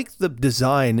 I like the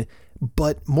design,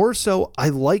 but more so, I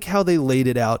like how they laid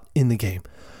it out in the game.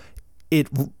 It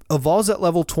evolves at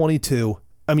level 22.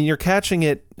 I mean, you're catching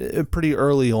it pretty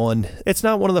early on. It's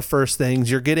not one of the first things.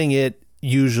 You're getting it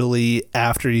usually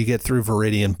after you get through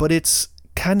Viridian, but it's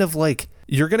kind of like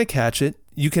you're going to catch it.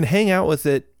 You can hang out with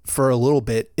it for a little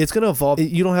bit. It's going to evolve.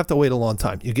 You don't have to wait a long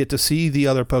time. You get to see the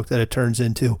other poke that it turns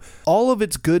into. All of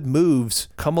its good moves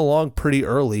come along pretty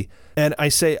early. And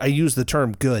I use the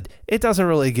term good. It doesn't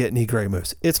really get any great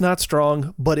moves. It's not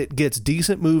strong, but it gets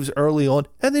decent moves early on,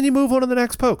 and then you move on to the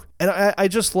next poke. And I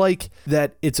just like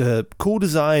that it's a cool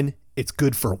design. It's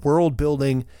good for world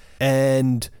building,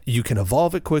 and you can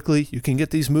evolve it quickly. You can get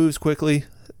these moves quickly.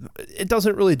 It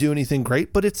doesn't really do anything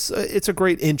great, but it's a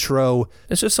great intro.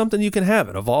 It's just something you can have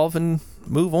and evolve and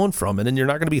move on from it, and you're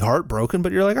not going to be heartbroken,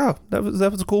 but you're like, oh, that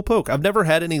was a cool poke. I've never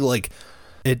had any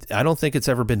I don't think it's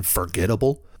ever been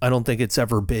forgettable. I don't think it's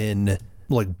ever been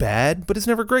bad, but it's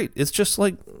never great. It's just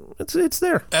it's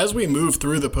there. As we move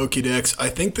through the Pokédex, I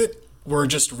think that we're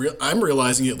just I'm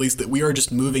realizing at least that we are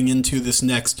just moving into this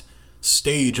next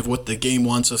stage of what the game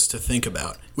wants us to think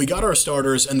about. We got our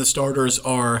starters, and the starters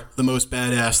are the most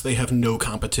badass. They have no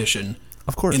competition.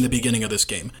 Of course. In the beginning of this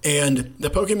game. And the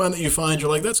Pokemon that you find,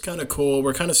 you're like, that's kind of cool.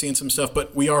 We're kind of seeing some stuff,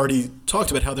 but we already talked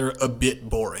about how they're a bit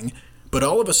boring. But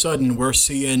all of a sudden, we're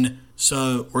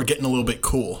getting a little bit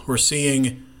cool. We're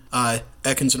seeing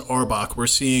Ekans and Arbok. We're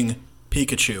seeing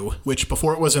Pikachu, which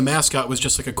before it was a mascot was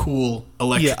just like a cool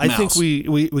electric mouse. Yeah, I think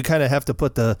we kind of have to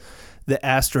put the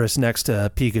asterisk next to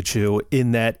Pikachu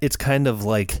in that it's kind of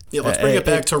like... Yeah, let's bring it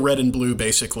back to red and blue,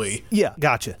 basically. Yeah,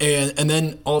 gotcha. And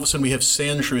then all of a sudden we have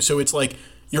Sandshrew. So it's like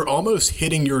you're almost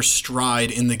hitting your stride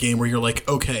in the game where you're like,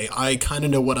 okay, I kind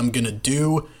of know what I'm going to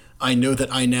do. I know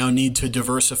that I now need to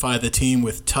diversify the team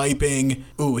with typing.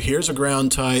 Ooh, here's a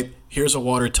ground type. Here's a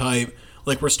water type.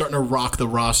 Like, we're starting to rock the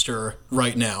roster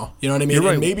right now. You know what I mean? You're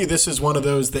right. And maybe this is one of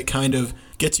those that kind of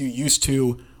gets you used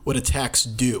to what attacks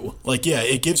do. Like, yeah,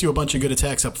 it gives you a bunch of good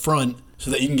attacks up front so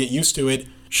that you can get used to it.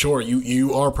 Sure,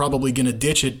 you are probably going to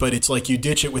ditch it, but it's like you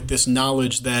ditch it with this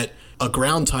knowledge that a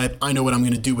ground type, I know what I'm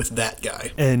going to do with that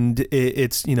guy. And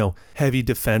it's, heavy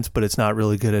defense, but it's not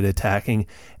really good at attacking.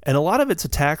 And a lot of its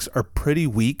attacks are pretty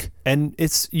weak. And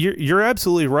you're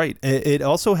absolutely right. It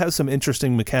also has some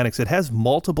interesting mechanics. It has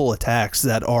multiple attacks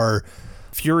that are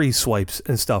fury swipes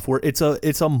and stuff where it's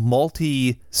a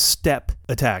multi-step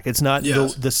attack. It's not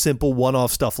the simple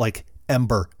one-off stuff like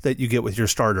Ember that you get with your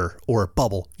starter or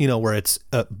Bubble, where it's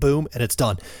boom and it's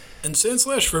done. And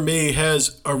Sandslash for me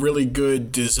has a really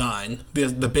good design.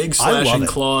 The big slashing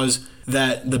claws,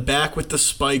 that the back with the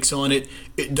spikes on it,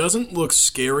 it doesn't look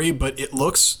scary, but it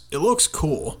looks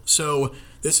cool. So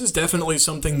this is definitely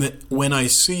something that when I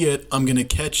see it, I'm going to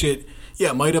catch it.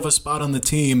 Yeah, it might have a spot on the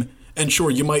team. And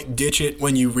sure, you might ditch it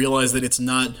when you realize that it's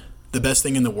not the best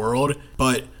thing in the world,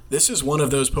 but this is one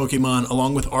of those Pokemon,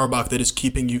 along with Arbok, that is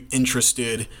keeping you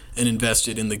interested and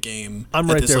invested in the game.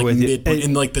 I'm right there with you.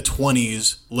 In the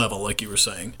 20s level, like you were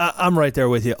saying. I'm right there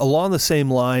with you. Along the same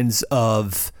lines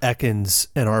of Ekans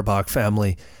and Arbok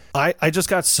family, I just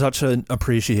got such an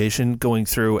appreciation going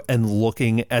through and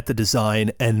looking at the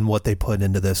design and what they put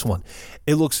into this one.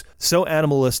 It looks so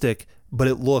animalistic, but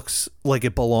it looks like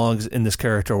it belongs in this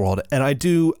character world. And I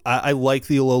like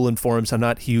the Alolan forms. I'm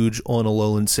not huge on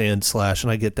Alolan Sandslash,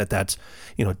 and I get that that's,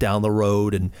 down the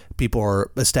road and people are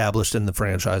established in the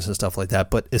franchise and stuff like that.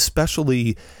 But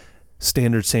especially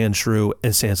standard Sandshrew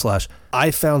and Sandslash,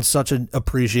 I found such an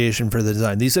appreciation for the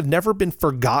design. These have never been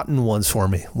forgotten ones for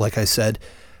me, like I said,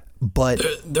 but...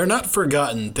 They're not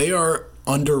forgotten. They are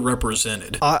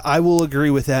underrepresented. I will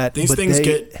agree with that. These things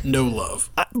get no love.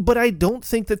 But I don't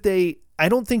think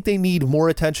they need more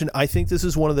attention. I think this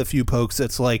is one of the few pokes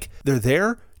that's like, they're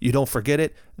there, you don't forget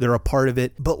it, they're a part of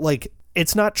it, but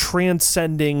it's not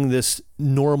transcending this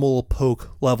normal poke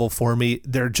level for me.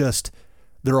 They're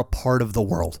a part of the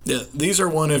world. Yeah, these are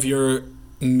one of your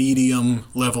medium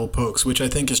level pokes, which I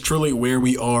think is truly where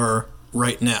we are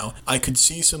right now. I could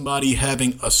see somebody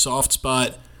having a soft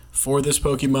spot for this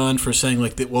Pokemon, for saying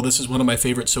this is one of my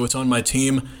favorites, so it's on my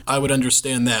team. I would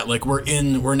understand that.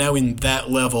 We're now in that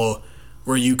level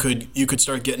where you could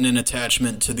start getting an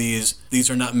attachment to these. These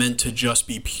are not meant to just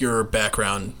be pure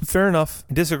background. Fair enough.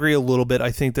 I disagree a little bit.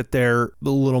 I think that they're a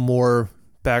little more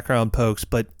background pokes,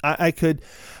 but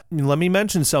let me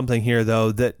mention something here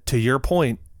though, that to your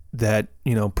point, that,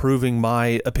 proving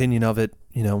my opinion of it,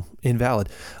 invalid.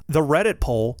 The Reddit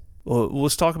poll Well,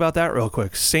 let's talk about that real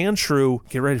quick. Sandshrew,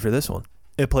 get ready for this one.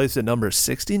 It placed at number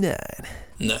 69.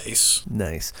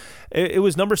 Nice. It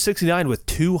was number 69 with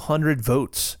 200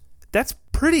 votes. That's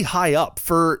pretty high up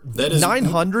for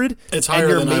 900. It's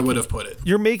higher than I would have put it.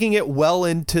 You're making it well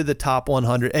into the top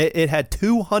 100. It had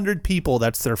 200 people.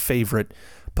 That's their favorite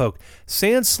poke.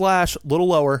 Sandslash, little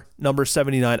lower, number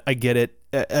 79. I get it.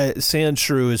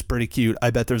 Sandshrew is pretty cute.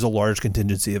 I bet there's a large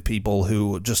contingency of people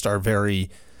who just are very,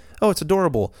 oh, it's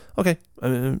adorable. Okay,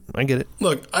 I get it.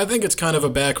 Look, I think it's kind of a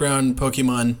background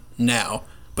Pokemon now,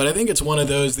 but I think it's one of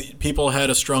those that people had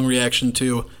a strong reaction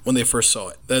to when they first saw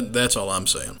it. That's all I'm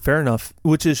saying. Fair enough,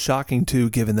 which is shocking too,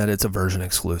 given that it's a version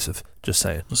exclusive. Just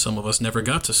saying. Some of us never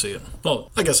got to see it.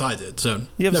 Well, I guess I did, so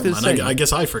never mind. I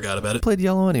guess I forgot about it. Played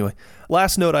yellow anyway.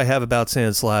 Last note I have about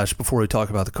Sandslash before we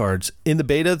talk about the cards. In the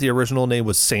beta, the original name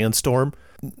was Sandstorm.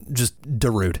 Just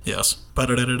Darude. Yes.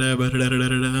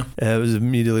 It was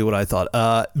immediately what I thought.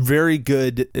 Very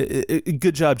good.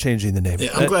 Good job changing the name.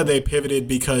 Yeah, I'm glad they pivoted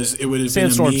because it would have been a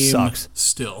meme. Sandstorm sucks.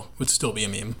 Would still be a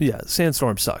meme. Yeah,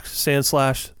 Sandstorm sucks.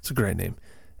 Sandslash, it's a great name.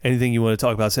 Anything you want to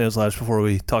talk about Sandslash before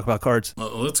we talk about cards?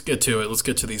 Well, let's get to it. Let's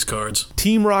get to these cards.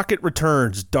 Team Rocket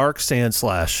returns Dark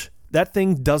Sandslash. That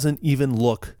thing doesn't even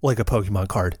look like a Pokemon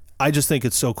card. I just think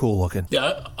it's so cool looking.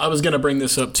 Yeah, I was going to bring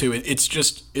this up too. It's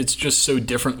just so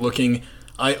different looking.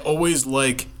 I always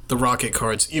like the Rocket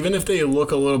cards. Even if they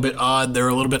look a little bit odd, they're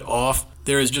a little bit off,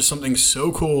 there is just something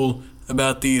so cool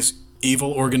about these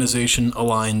evil organization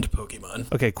aligned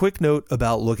Pokemon. Okay, quick note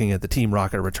about looking at the Team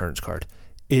Rocket returns card.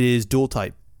 It is dual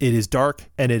type. It is dark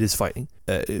and it is fighting.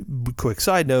 Quick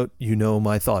side note, you know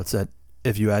my thoughts that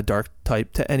if you add dark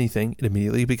type to anything, it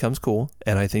immediately becomes cool,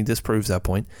 and I think this proves that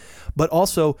point. But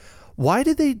also, why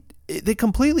did they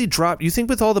completely drop? You think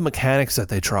with all the mechanics that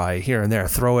they try here and there,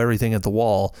 throw everything at the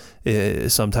wall,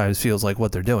 sometimes feels like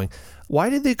what they're doing. Why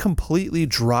did they completely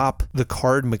drop the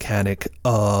card mechanic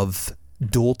of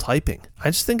dual typing? I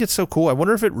just think it's so cool. I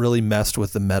wonder if it really messed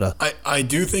with the meta. I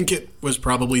do think it was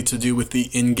probably to do with the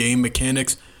in-game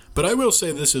mechanics, but I will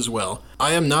say this as well.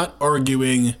 I am not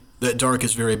arguing that dark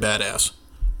is very badass,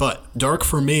 but dark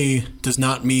for me does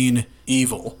not mean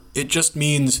evil. It just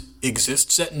means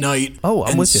exists at night,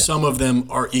 I'm with you. Some of them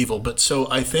are evil. But so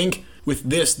I think with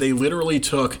this, they literally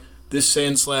took this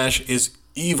Sandslash is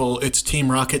evil, it's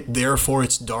Team Rocket, therefore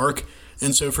it's dark,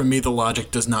 and so for me the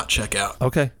logic does not check out.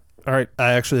 Okay. All right,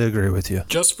 I actually agree with you.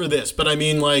 Just for this, but I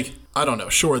mean, like, I don't know.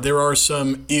 Sure, there are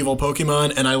some evil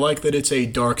Pokemon, and I like that it's a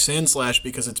dark Sandslash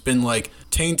because it's been, like,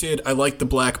 tainted. I like the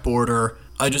black border.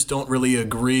 I just don't really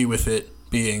agree with it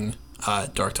being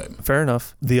dark type. Fair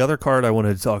enough. The other card I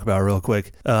wanted to talk about real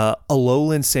quick,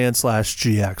 Alolan Sandslash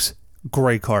GX.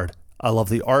 Great card. I love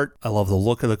the art. I love the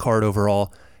look of the card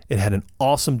overall. It had an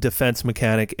awesome defense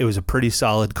mechanic. It was a pretty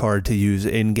solid card to use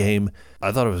in-game.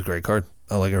 I thought it was a great card.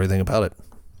 I like everything about it.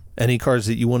 Any cards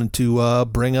that you wanted to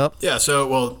bring up? Yeah, so,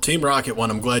 well, Team Rocket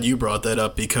one, I'm glad you brought that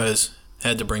up because I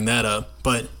had to bring that up.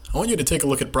 But I want you to take a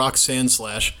look at Brock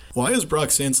Sandslash. Why is Brock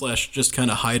Sandslash just kind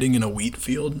of hiding in a wheat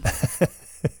field?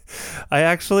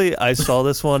 I saw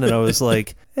this one and I was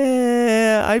like,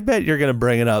 I bet you're going to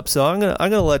bring it up. So I'm going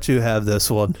to let you have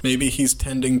this one. Maybe he's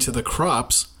tending to the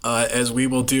crops, as we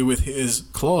will do with his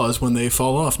claws when they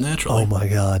fall off naturally. Oh my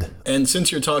God. And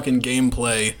since you're talking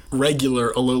gameplay,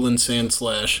 regular Alolan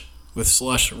Sandslash with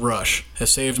Slush Rush has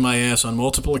saved my ass on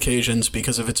multiple occasions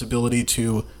because of its ability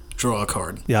to draw a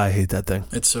card. Yeah, I hate that thing.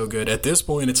 It's so good. At this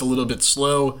point, it's a little bit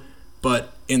slow,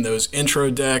 but in those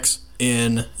intro decks,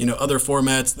 in other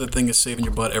formats, that thing is saving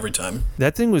your butt every time.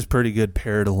 That thing was pretty good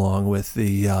paired along with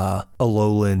the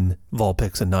Alolan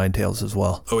Vulpix and Ninetales as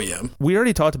well. Oh yeah. We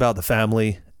already talked about the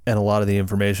family and a lot of the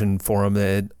information for them.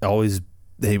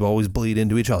 They always bleed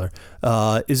into each other.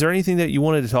 Is there anything that you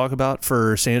wanted to talk about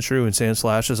for Sandshrew and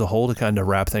Sandslash as a whole to kind of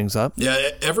wrap things up? Yeah,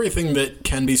 everything that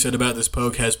can be said about this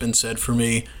poke has been said for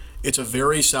me. It's a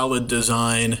very solid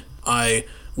design. I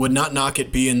would not knock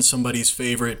it being somebody's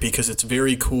favorite because it's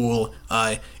very cool.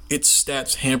 Its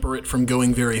stats hamper it from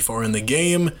going very far in the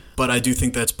game, but I do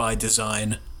think that's by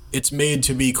design. It's made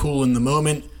to be cool in the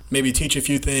moment, maybe teach a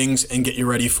few things, and get you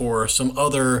ready for some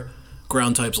other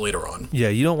ground types later on. Yeah,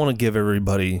 you don't want to give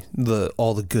everybody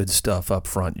all the good stuff up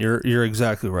front. You're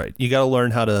exactly right. You got to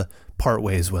learn how to part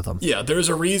ways with them. Yeah, there's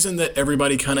a reason that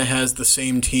everybody kind of has the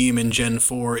same team in Gen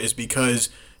 4 is because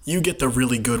you get the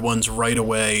really good ones right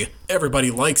away.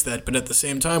 Everybody likes that, but at the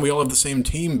same time, we all have the same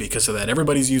team because of that.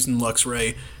 Everybody's using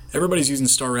Luxray. Everybody's using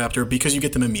Staraptor because you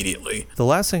get them immediately. The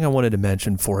last thing I wanted to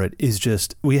mention for it is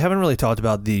just, we haven't really talked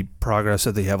about the progress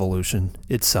of the evolution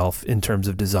itself in terms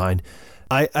of design.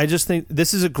 I just think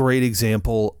this is a great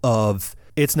example of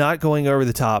It's not going over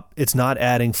the top. It's not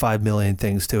adding 5 million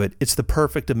things to it. It's the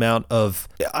perfect amount of...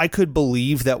 I could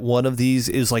believe that one of these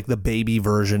is like the baby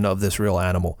version of this real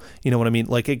animal. You know what I mean?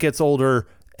 Like it gets older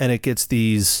and it gets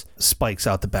these spikes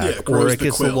out the back. Or it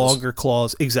gets the longer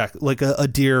claws. Exactly. Like a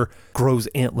deer grows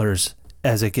antlers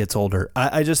as it gets older.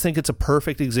 I just think it's a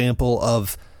perfect example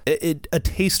of a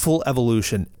tasteful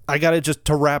evolution. I got to just,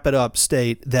 to wrap it up,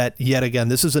 state that yet again,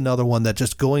 this is another one that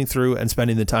just going through and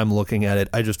spending the time looking at it,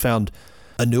 I just found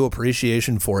a new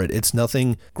appreciation for it. It's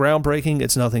nothing groundbreaking.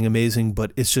 It's nothing amazing,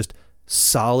 but it's just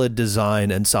solid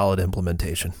design and solid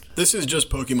implementation. This is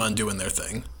just Pokemon doing their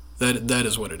thing. That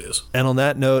is what it is. And on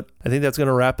that note, I think that's going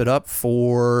to wrap it up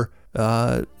for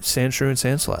Sandshrew and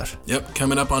Sandslash. Yep,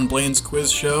 coming up on Blaine's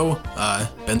quiz show,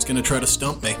 Ben's going to try to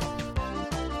stump me.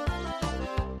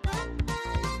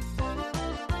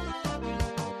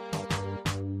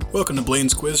 Welcome to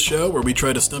Blaine's Quiz Show, where we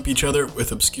try to stump each other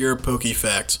with obscure Poke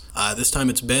facts. This time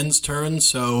it's Ben's turn,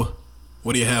 so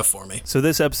what do you have for me? So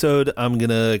this episode, I'm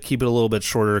going to keep it a little bit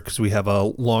shorter because we have a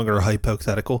longer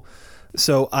hypothetical.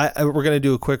 So we're going to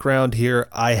do a quick round here.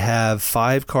 I have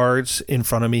 5 cards in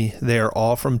front of me. They are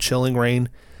all from Chilling Reign.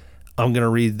 I'm going to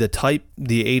read the type,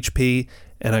 the HP,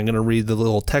 and I'm going to read the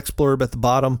little text blurb at the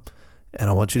bottom, and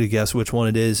I want you to guess which one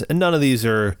it is. And none of these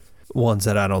are ones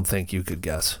that I don't think you could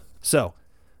guess. So...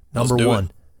 Number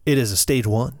 1, it is a stage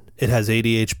 1. It has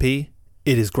 80 HP.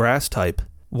 It is grass type.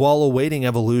 While awaiting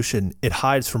evolution, it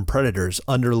hides from predators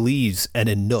under leaves and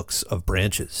in nooks of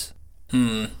branches.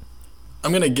 I'm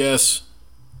going to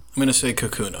say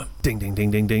Kakuna. Ding, ding, ding,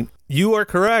 ding, ding. You are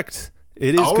correct.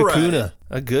 It is Kakuna.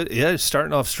 Right. Good. Yeah,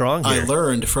 starting off strong here. I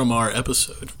learned from our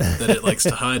episode that it likes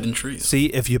to hide in trees. See,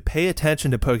 if you pay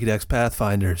attention to Pokédex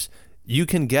Pathfinders, you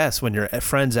can guess when your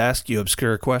friends ask you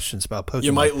obscure questions about Pokemon.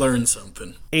 You might learn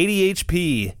something. 80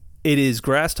 HP. It is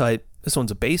grass type. This one's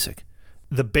a basic.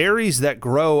 The berries that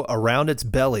grow around its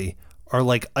belly are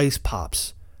like ice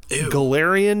pops. Ew.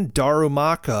 Galarian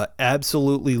Darumaka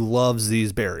absolutely loves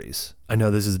these berries. I know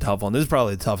this is a tough one. This is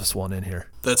probably the toughest one in here.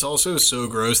 That's also so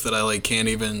gross that I can't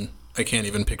even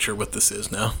picture what this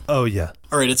is now. Oh yeah.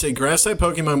 All right, it's a grass type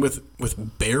Pokemon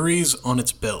with berries on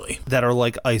its belly that are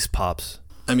like ice pops.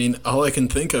 I mean, all I can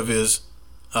think of is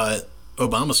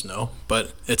Obama Snow,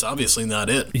 but it's obviously not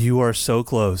it. You are so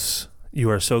close.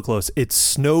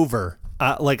 It's Snover.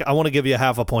 I want to give you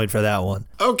half a point for that one.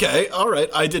 Okay, all right.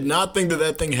 I did not think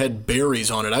that thing had berries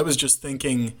on it. I was just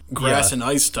thinking grass and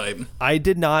ice type. I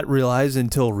did not realize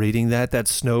until reading that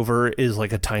Snover is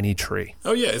like a tiny tree.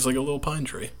 Oh, yeah, it's like a little pine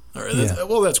tree. All right,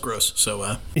 well, that's gross.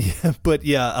 So, yeah, but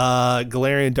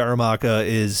Galarian Darumaka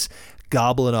is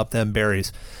gobbling up them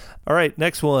berries. All right,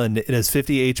 next one. It has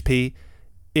 50 HP.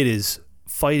 It is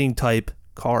fighting type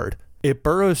card. It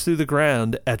burrows through the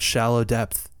ground at shallow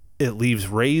depth. It leaves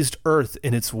raised earth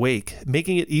in its wake,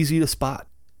 making it easy to spot.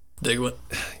 Diglett.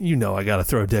 You know I got to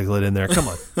throw Diglett in there. Come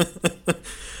on.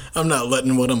 I'm not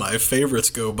letting one of my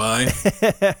favorites go by.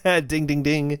 Ding, ding,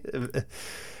 ding.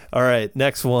 All right,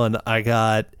 next one. I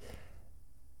got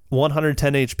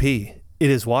 110 HP. It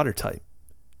is water type.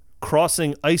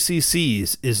 Crossing icy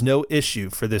seas is no issue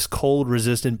for this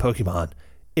cold-resistant Pokemon.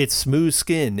 Its smooth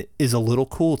skin is a little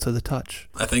cool to the touch.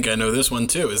 I think I know this one,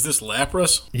 too. Is this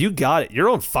Lapras? You got it. You're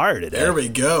on fire today. There we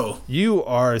go. You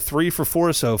are 3 for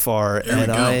 4 so far,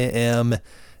 and I am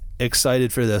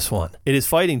excited for this one. It is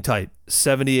fighting type,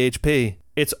 70 HP.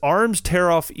 Its arms tear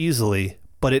off easily,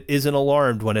 but it isn't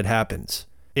alarmed when it happens.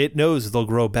 It knows they'll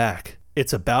grow back.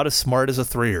 It's about as smart as a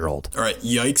 3-year-old. All right,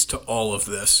 yikes to all of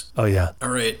this. Oh, yeah. All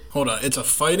right, hold on. It's a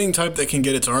fighting type that can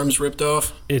get its arms ripped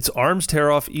off? Its arms tear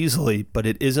off easily, but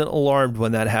it isn't alarmed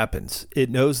when that happens. It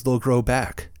knows they'll grow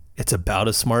back. It's about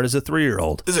as smart as a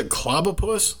 3-year-old. Is it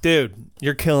Clobbopus? Dude,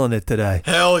 you're killing it today.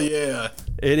 Hell yeah.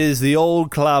 It is the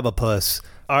old Clobbopus.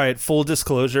 All right, full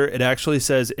disclosure, it actually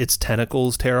says its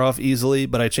tentacles tear off easily,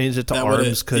 but I changed it to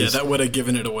arms because that would have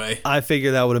given it away. I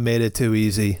figure that would have made it too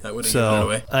easy. That would have given it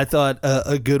away. I thought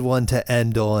a good one to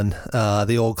end on,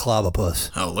 the old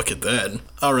Clobbopus. Oh, look at that.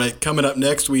 All right, coming up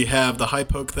next, we have the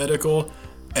Hypothetical,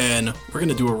 and we're going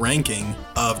to do a ranking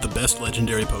of the best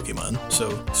legendary Pokemon,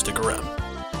 so stick around.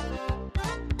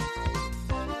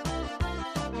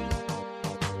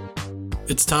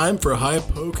 It's time for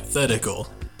Hypothetical.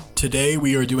 Today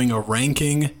we are doing a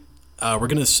ranking. We're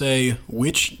going to say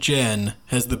which gen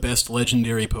has the best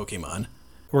legendary Pokemon.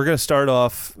 We're going to start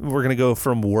off, we're going to go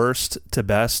from worst to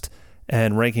best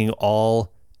and ranking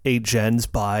all 8 gens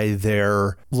by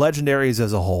their legendaries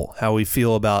as a whole. How we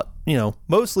feel about,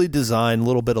 mostly design, a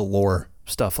little bit of lore,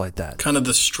 stuff like that. Kind of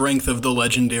the strength of the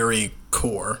legendary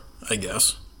core, I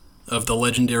guess, of the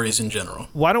legendaries in general.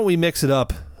 Why don't we mix it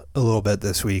up a little bit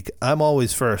this week. I'm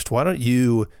always first. Why don't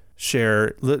you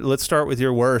share? Let's start with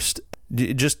your worst.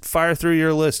 Just fire through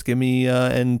your list. Give me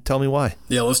and tell me why.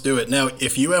 Yeah, let's do it. Now,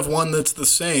 if you have one that's the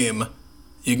same,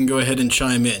 you can go ahead and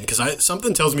chime in, because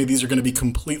something tells me these are going to be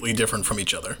completely different from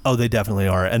each other. Oh, they definitely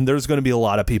are. And there's going to be a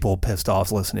lot of people pissed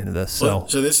off listening to this. So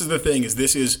this is the thing, is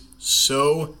this is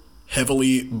so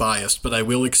heavily biased, but I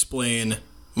will explain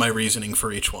my reasoning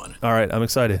for each one. All right, I'm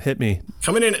excited. Hit me.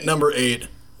 Coming in at number 8,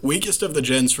 weakest of the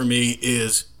gens for me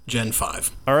is Gen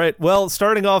 5. All right, well,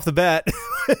 starting off the bat...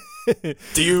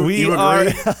 Do you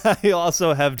agree? I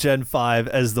also have Gen 5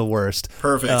 as the worst.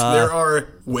 Perfect. There are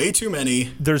way too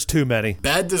many. There's too many.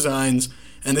 Bad designs,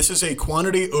 and this is a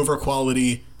quantity over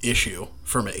quality issue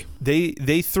for me.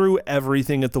 They threw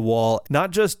everything at the wall. Not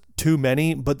just too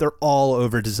many, but they're all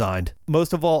over designed.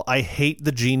 Most of all, I hate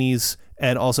the genies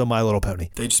and also My Little Pony.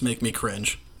 They just make me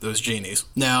cringe, those genies.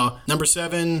 Now, number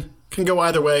 7 can go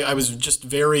either way. I was just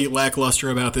very lackluster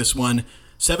about this one.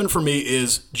 7 for me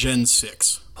is Gen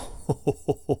 6.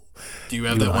 Do you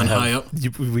have that one high up?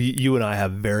 You and I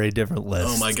have very different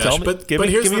lists. Oh my gosh. But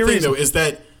here's the thing, though, is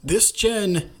that this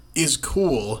gen is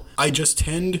cool. I just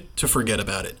tend to forget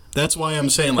about it. That's why I'm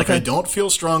saying, I don't feel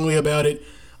strongly about it.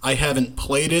 I haven't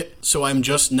played it, so I'm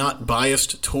just not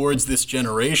biased towards this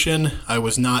generation. I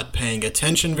was not paying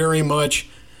attention very much.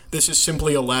 This is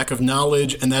simply a lack of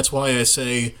knowledge, and that's why I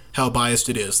say how biased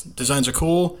it is. Designs are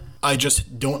cool. I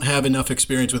just don't have enough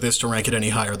experience with this to rank it any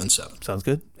higher than 7. Sounds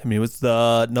good. I mean, with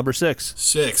number 6.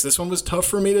 6. This one was tough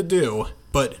for me to do,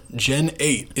 but Gen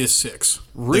 8 is 6.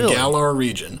 Really? The Galar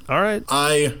region. All right.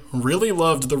 I really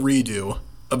loved the redo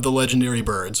of the legendary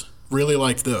birds. Really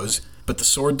liked those. But the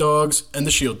sword dogs and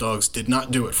the shield dogs did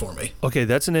not do it for me. Okay,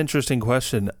 that's an interesting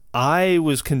question. I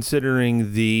was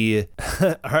considering the...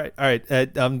 all right.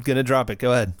 I'm going to drop it.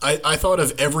 Go ahead. I thought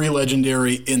of every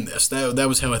legendary in this. That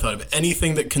was how I thought of it.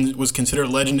 Anything that was considered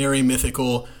legendary,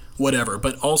 mythical, whatever.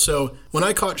 But also, when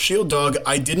I caught Shield Dog,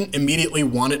 I didn't immediately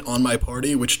want it on my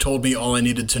party, which told me all I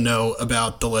needed to know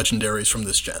about the legendaries from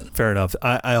this gen. Fair enough.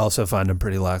 I also find them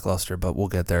pretty lackluster, but we'll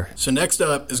get there. So next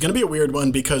up is going to be a weird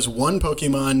one, because one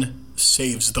Pokemon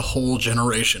saves the whole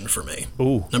generation for me.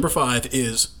 Ooh. Number 5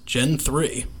 is Gen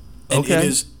 3. And okay. It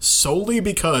is solely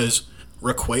because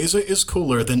Rayquaza is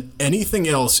cooler than anything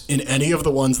else in any of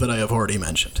the ones that I have already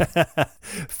mentioned.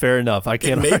 Fair enough. I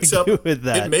can't argue with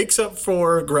that. It makes up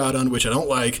for Groudon, which I don't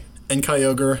like, and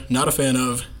Kyogre, not a fan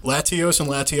of. Latios and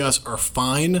Latias are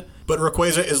fine, but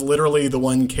Rayquaza is literally the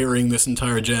one carrying this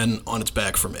entire gen on its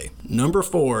back for me. Number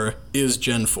 4 is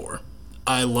Gen 4.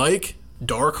 I like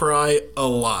Darkrai a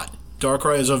lot.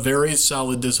 Darkrai is a very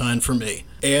solid design for me.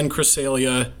 And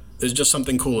Cresselia, there's just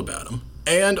something cool about him.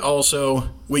 And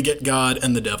also, we get God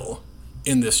and the Devil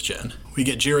in this gen. We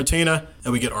get Giratina,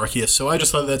 and we get Arceus. So I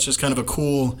just thought that's just kind of a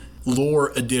cool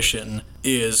lore addition,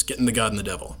 is getting the God and the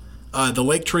Devil. The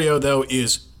Lake Trio, though,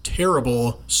 is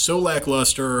terrible, so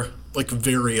lackluster,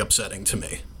 very upsetting to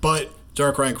me. But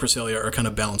Darkrai and Cresselia are kind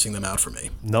of balancing them out for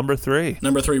me. Number 3,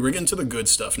 we're getting to the good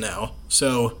stuff now.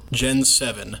 So, Gen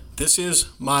 7. This is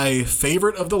my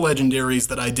favorite of the legendaries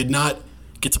that I did not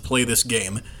get to play this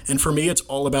game. And for me, it's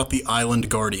all about the Island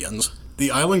Guardians.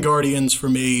 The Island Guardians, for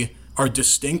me, are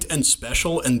distinct and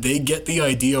special, and they get the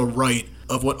idea right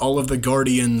of what all of the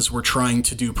Guardians were trying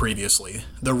to do previously.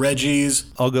 The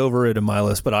Regis... I'll go over it in my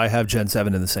list, but I have Gen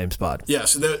 7 in the same spot.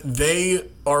 Yes, they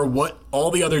are what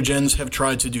all the other gens have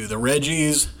tried to do. The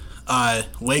Regis,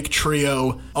 Lake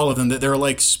Trio, all of them. They're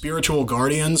like spiritual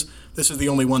guardians. This is the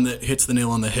only one that hits the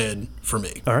nail on the head for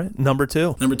me. All right, number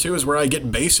 2. Number 2 is where I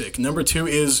get basic. Number 2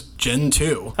 is Gen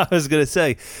 2. I was going to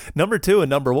say, number 2 and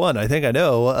number 1, I think I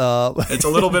know. It's a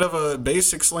little bit of a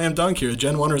basic slam dunk here.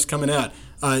 Gen 1 is coming out.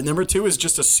 Number 2 is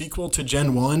just a sequel to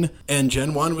Gen 1, and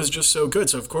Gen 1 was just so good,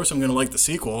 so of course I'm going to like the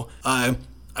sequel. I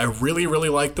really, really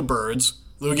like the birds.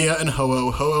 Lugia and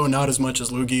Ho-Oh. Ho-Oh not as much as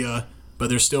Lugia, but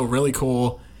they're still really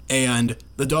cool, and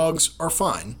the dogs are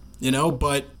fine.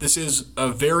 But this is a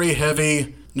very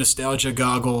heavy nostalgia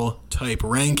goggle type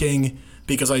ranking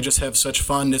because I just have such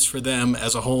fondness for them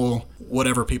as a whole,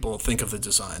 whatever people think of the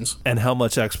designs. And how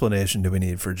much explanation do we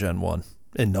need for Gen 1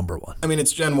 in number 1? I mean,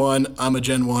 it's Gen 1. I'm a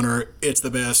Gen 1er. It's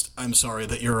the best. I'm sorry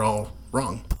that you're all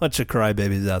wrong. Bunch of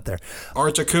crybabies out there.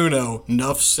 Articuno,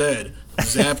 nuff said.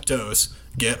 Zapdos,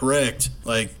 get wrecked.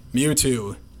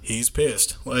 Mewtwo, he's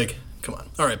pissed. Come on.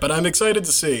 All right, but I'm excited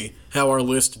to see how our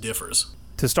list differs.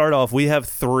 To start off, we have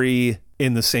 3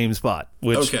 in the same spot,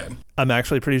 which I'm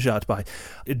actually pretty shocked by.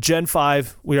 Gen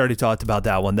 5, we already talked about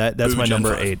that one. That's my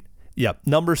number 8. Yep.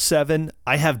 Number 7,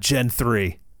 I have Gen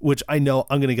 3, which I know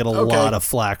I'm going to get lot of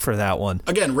flack for that one.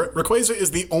 Again, Rayquaza is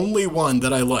the only one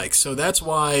that I like, so that's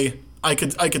why I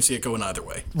could see it going either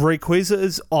way. Rayquaza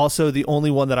is also the only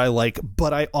one that I like,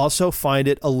 but I also find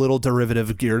it a little derivative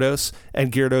of Gyarados,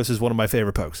 and Gyarados is one of my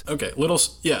favorite pokes. Okay,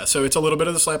 so it's a little bit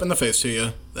of the slap in the face to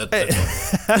you.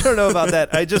 I don't know about that.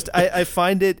 I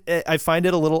find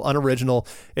it a little unoriginal.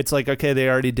 It's like, okay, they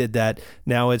already did that.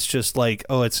 Now it's just like,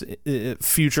 oh, it's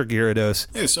future Gyarados.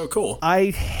 Hey, so cool. I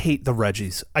hate the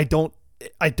Regis. I don't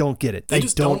get it. They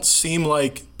just don't seem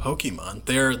like Pokemon.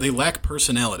 They lack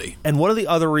personality. And one of the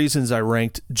other reasons I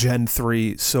ranked Gen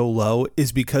 3 so low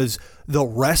is because the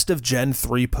rest of Gen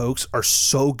 3 pokes are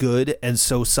so good and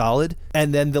so solid,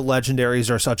 and then the legendaries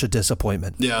are such a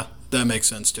disappointment. Yeah, that makes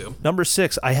sense too. Number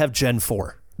 6, I have Gen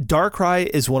 4. Darkrai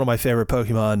is one of my favorite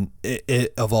Pokemon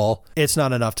of all. It's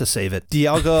not enough to save it.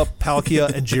 Dialga,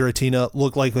 Palkia, and Giratina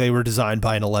look like they were designed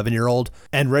by an 11-year-old.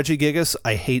 And Regigigas,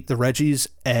 I hate the Regis,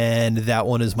 and that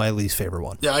one is my least favorite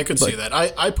one. Yeah, I could see that.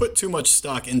 I put too much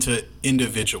stock into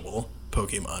individual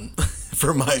Pokemon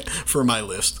for my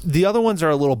list. The other ones are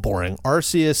a little boring.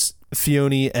 Arceus,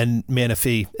 Phione, and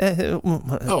Manaphy.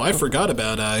 Oh, I forgot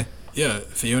about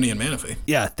Phione and Manaphy.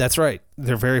 Yeah, that's right.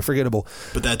 They're very forgettable.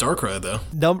 But that Darkrai, though.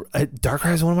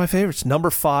 Darkrai is one of my favorites. Number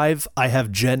 5, I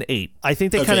have Gen 8. I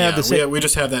think they kind of have the same... We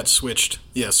just have that switched.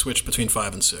 Yeah, switched between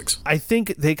 5 and 6. I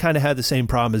think they kind of had the same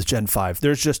problem as Gen 5.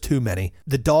 There's just too many.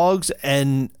 The dogs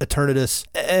and Eternatus...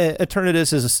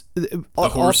 Eternatus is...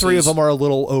 all three of them are a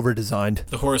little over-designed.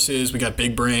 The horses, we got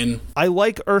Big Brain. I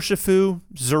like Urshifu,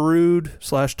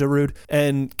 Darude,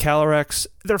 and Calyrex.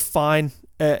 They're fine.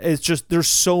 It's just there's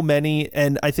so many,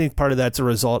 and I think part of that's a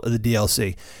result of the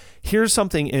DLC. Here's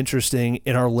something interesting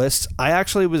in our list. I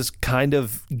actually was kind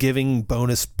of giving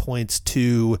bonus points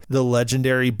to the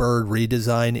legendary bird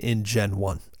redesign in Gen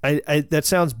 1. I that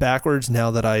sounds backwards now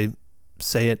that I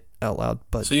say it out loud,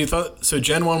 but so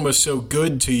Gen 1 was so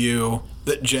good to you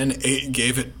that Gen 8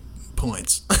 gave it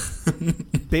points.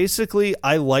 Basically,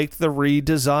 I liked the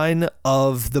redesign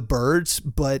of the birds,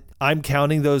 but I'm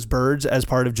counting those birds as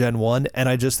part of Gen 1, and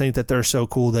I just think that they're so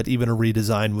cool that even a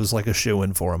redesign was like a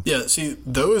shoo-in for them. Yeah, see,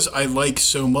 those I like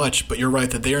so much, but you're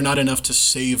right that they are not enough to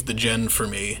save the gen for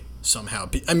me somehow.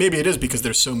 And maybe it is because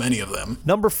there's so many of them.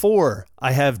 Number 4,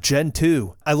 I have Gen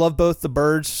 2. I love both the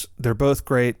birds. They're both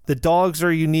great. The dogs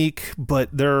are unique, but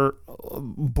they're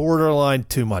borderline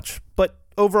too much. But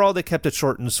overall, they kept it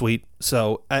short and sweet,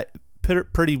 so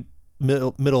pretty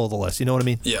middle of the list. You know what I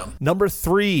mean? Yeah. Number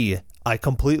 3, I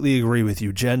completely agree with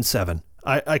you. Gen 7.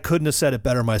 I couldn't have said it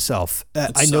better myself.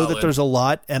 I know that there's a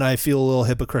lot, and I feel a little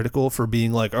hypocritical for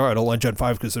being like, all right, I don't like Gen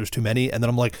 5 because there's too many. And then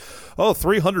I'm like, oh,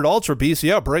 300 Ultra Beasts,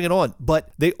 yeah, bring it on. But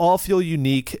they all feel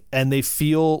unique, and they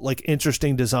feel like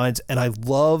interesting designs, and I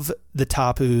love the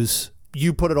Tapus.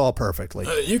 You put it all perfectly.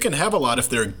 You can have a lot if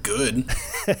they're good.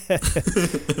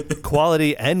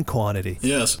 Quality and quantity.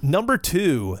 Yes. Number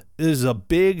 2 is a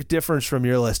big difference from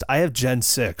your list. I have Gen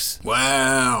 6.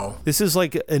 Wow. This is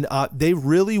like they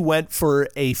really went for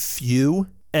a few,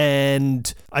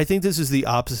 and I think this is the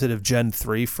opposite of Gen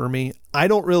 3 for me. I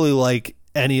don't really like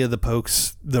any of the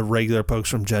pokes, the regular pokes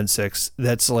from Gen 6.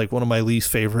 That's like one of my least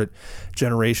favorite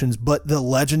generations, but the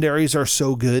legendaries are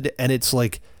so good, and it's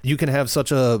like you can have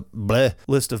such a bleh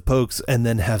list of pokes and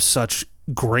then have such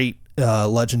great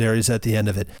legendaries at the end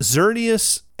of it.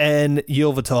 Xerneas and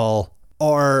Yveltal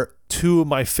are two of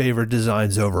my favorite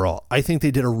designs overall. I think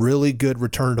they did a really good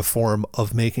return to form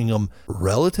of making them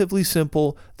relatively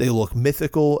simple. They look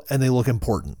mythical and they look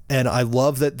important. And I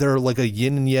love that they're like a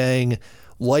yin and yang,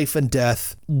 life and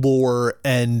death lore,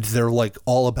 and they're like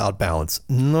all about balance.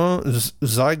 No,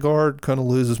 Zygarde kind of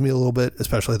loses me a little bit,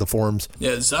 especially the forms.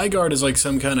 Yeah, Zygarde is like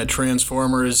some kind of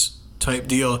Transformers type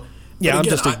deal. Yeah,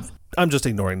 again, I'm just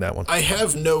ignoring that one. I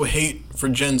have no hate for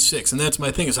Gen 6, and that's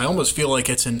my thing, is I almost feel like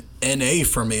it's an NA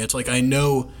for me. It's like I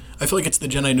feel like it's the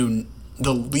gen I knew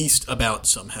the least about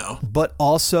somehow. But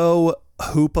also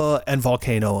Hoopa and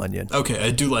Volcano Onion. Okay,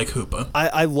 I do like Hoopa.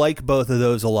 I like both of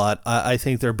those a lot. I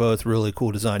think they're both really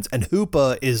cool designs. And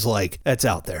Hoopa is like, that's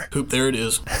out there. There it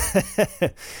is.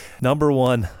 Number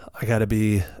 1, I gotta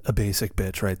be a basic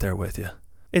bitch right there with you.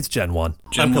 It's Gen 1.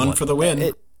 Gen 1 for the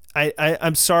win.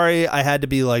 I'm sorry I had to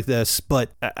be like this,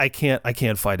 but I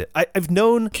can't fight it.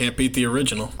 Can't beat the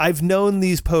original. I've known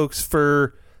these pokes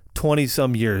for 20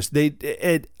 some years.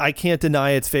 I can't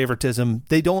deny its favoritism.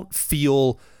 They don't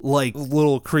feel like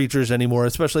little creatures anymore,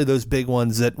 especially those big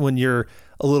ones that when you're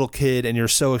a little kid and you're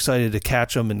so excited to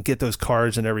catch them and get those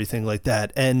cards and everything like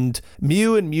that. And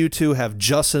Mew and Mewtwo have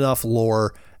just enough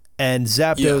lore, And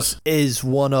Zapdos is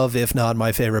one of, if not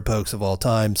my favorite pokes of all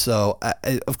time. So,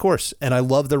 of course. And I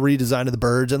love the redesign of the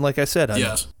birds. And like I said,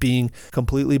 I'm being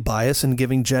completely biased and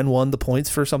giving Gen 1 the points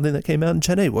for something that came out in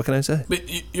Gen 8. What can I say? But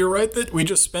you're right that we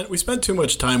spent too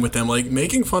much time with them. Like,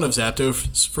 making fun of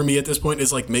Zapdos for me at this point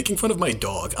is like making fun of my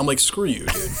dog. I'm like, screw you,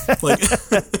 dude. Like,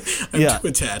 I'm too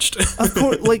attached. Of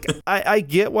course, like, I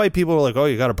get why people are like, oh,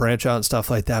 you got to branch out and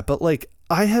stuff like that. But, like,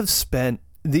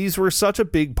 these were such a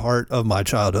big part of my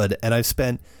childhood, and I've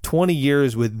spent 20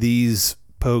 years with these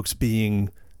pokes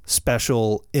being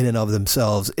special in and of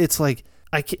themselves. It's like,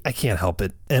 I can't help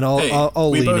it, and I'll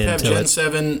lean into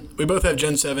it. We both have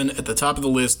Gen 7 at the top of the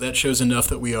list. That shows enough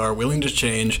that we are willing to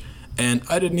change, and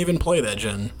I didn't even play that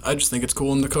gen. I just think it's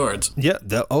cool in the cards. Yeah,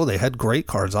 they had great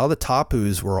cards. All the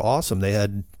Tapus were awesome. They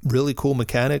had really cool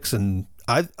mechanics, and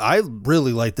I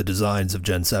really like the designs of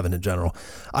Gen 7 in general.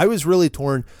 I was really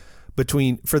torn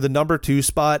between, for the number 2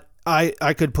 spot,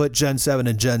 I could put Gen 7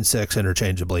 and Gen 6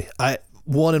 interchangeably.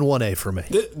 1 and 1A for me.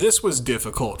 This was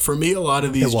difficult. For me, a lot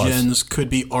of these gens could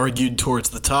be argued towards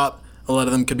the top. A lot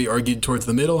of them could be argued towards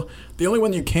the middle. The only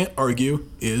one you can't argue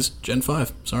is Gen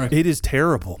 5. Sorry. It is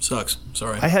terrible. Sucks.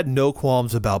 Sorry. I had no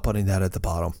qualms about putting that at the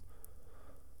bottom.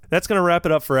 That's going to wrap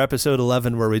it up for episode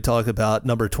 11, where we talk about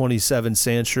number 27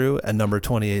 Sandshrew and number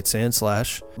 28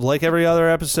 Sandslash. Like every other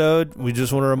episode, we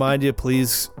just want to remind you,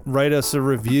 please write us a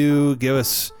review,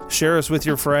 share us with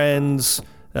your friends,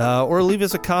 or leave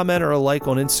us a comment or a like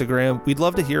on Instagram. We'd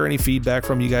love to hear any feedback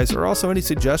from you guys, or also any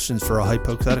suggestions for a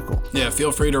hypothetical. Yeah,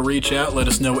 feel free to reach out. Let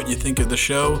us know what you think of the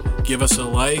show. Give us a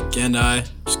like, and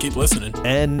just keep listening.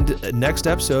 And next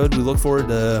episode, we look forward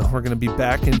to, we're going to be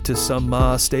back into some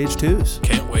stage 2s.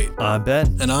 Can't wait. I'm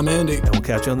Ben. And I'm Andy. And we'll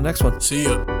catch you on the next one. See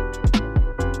ya.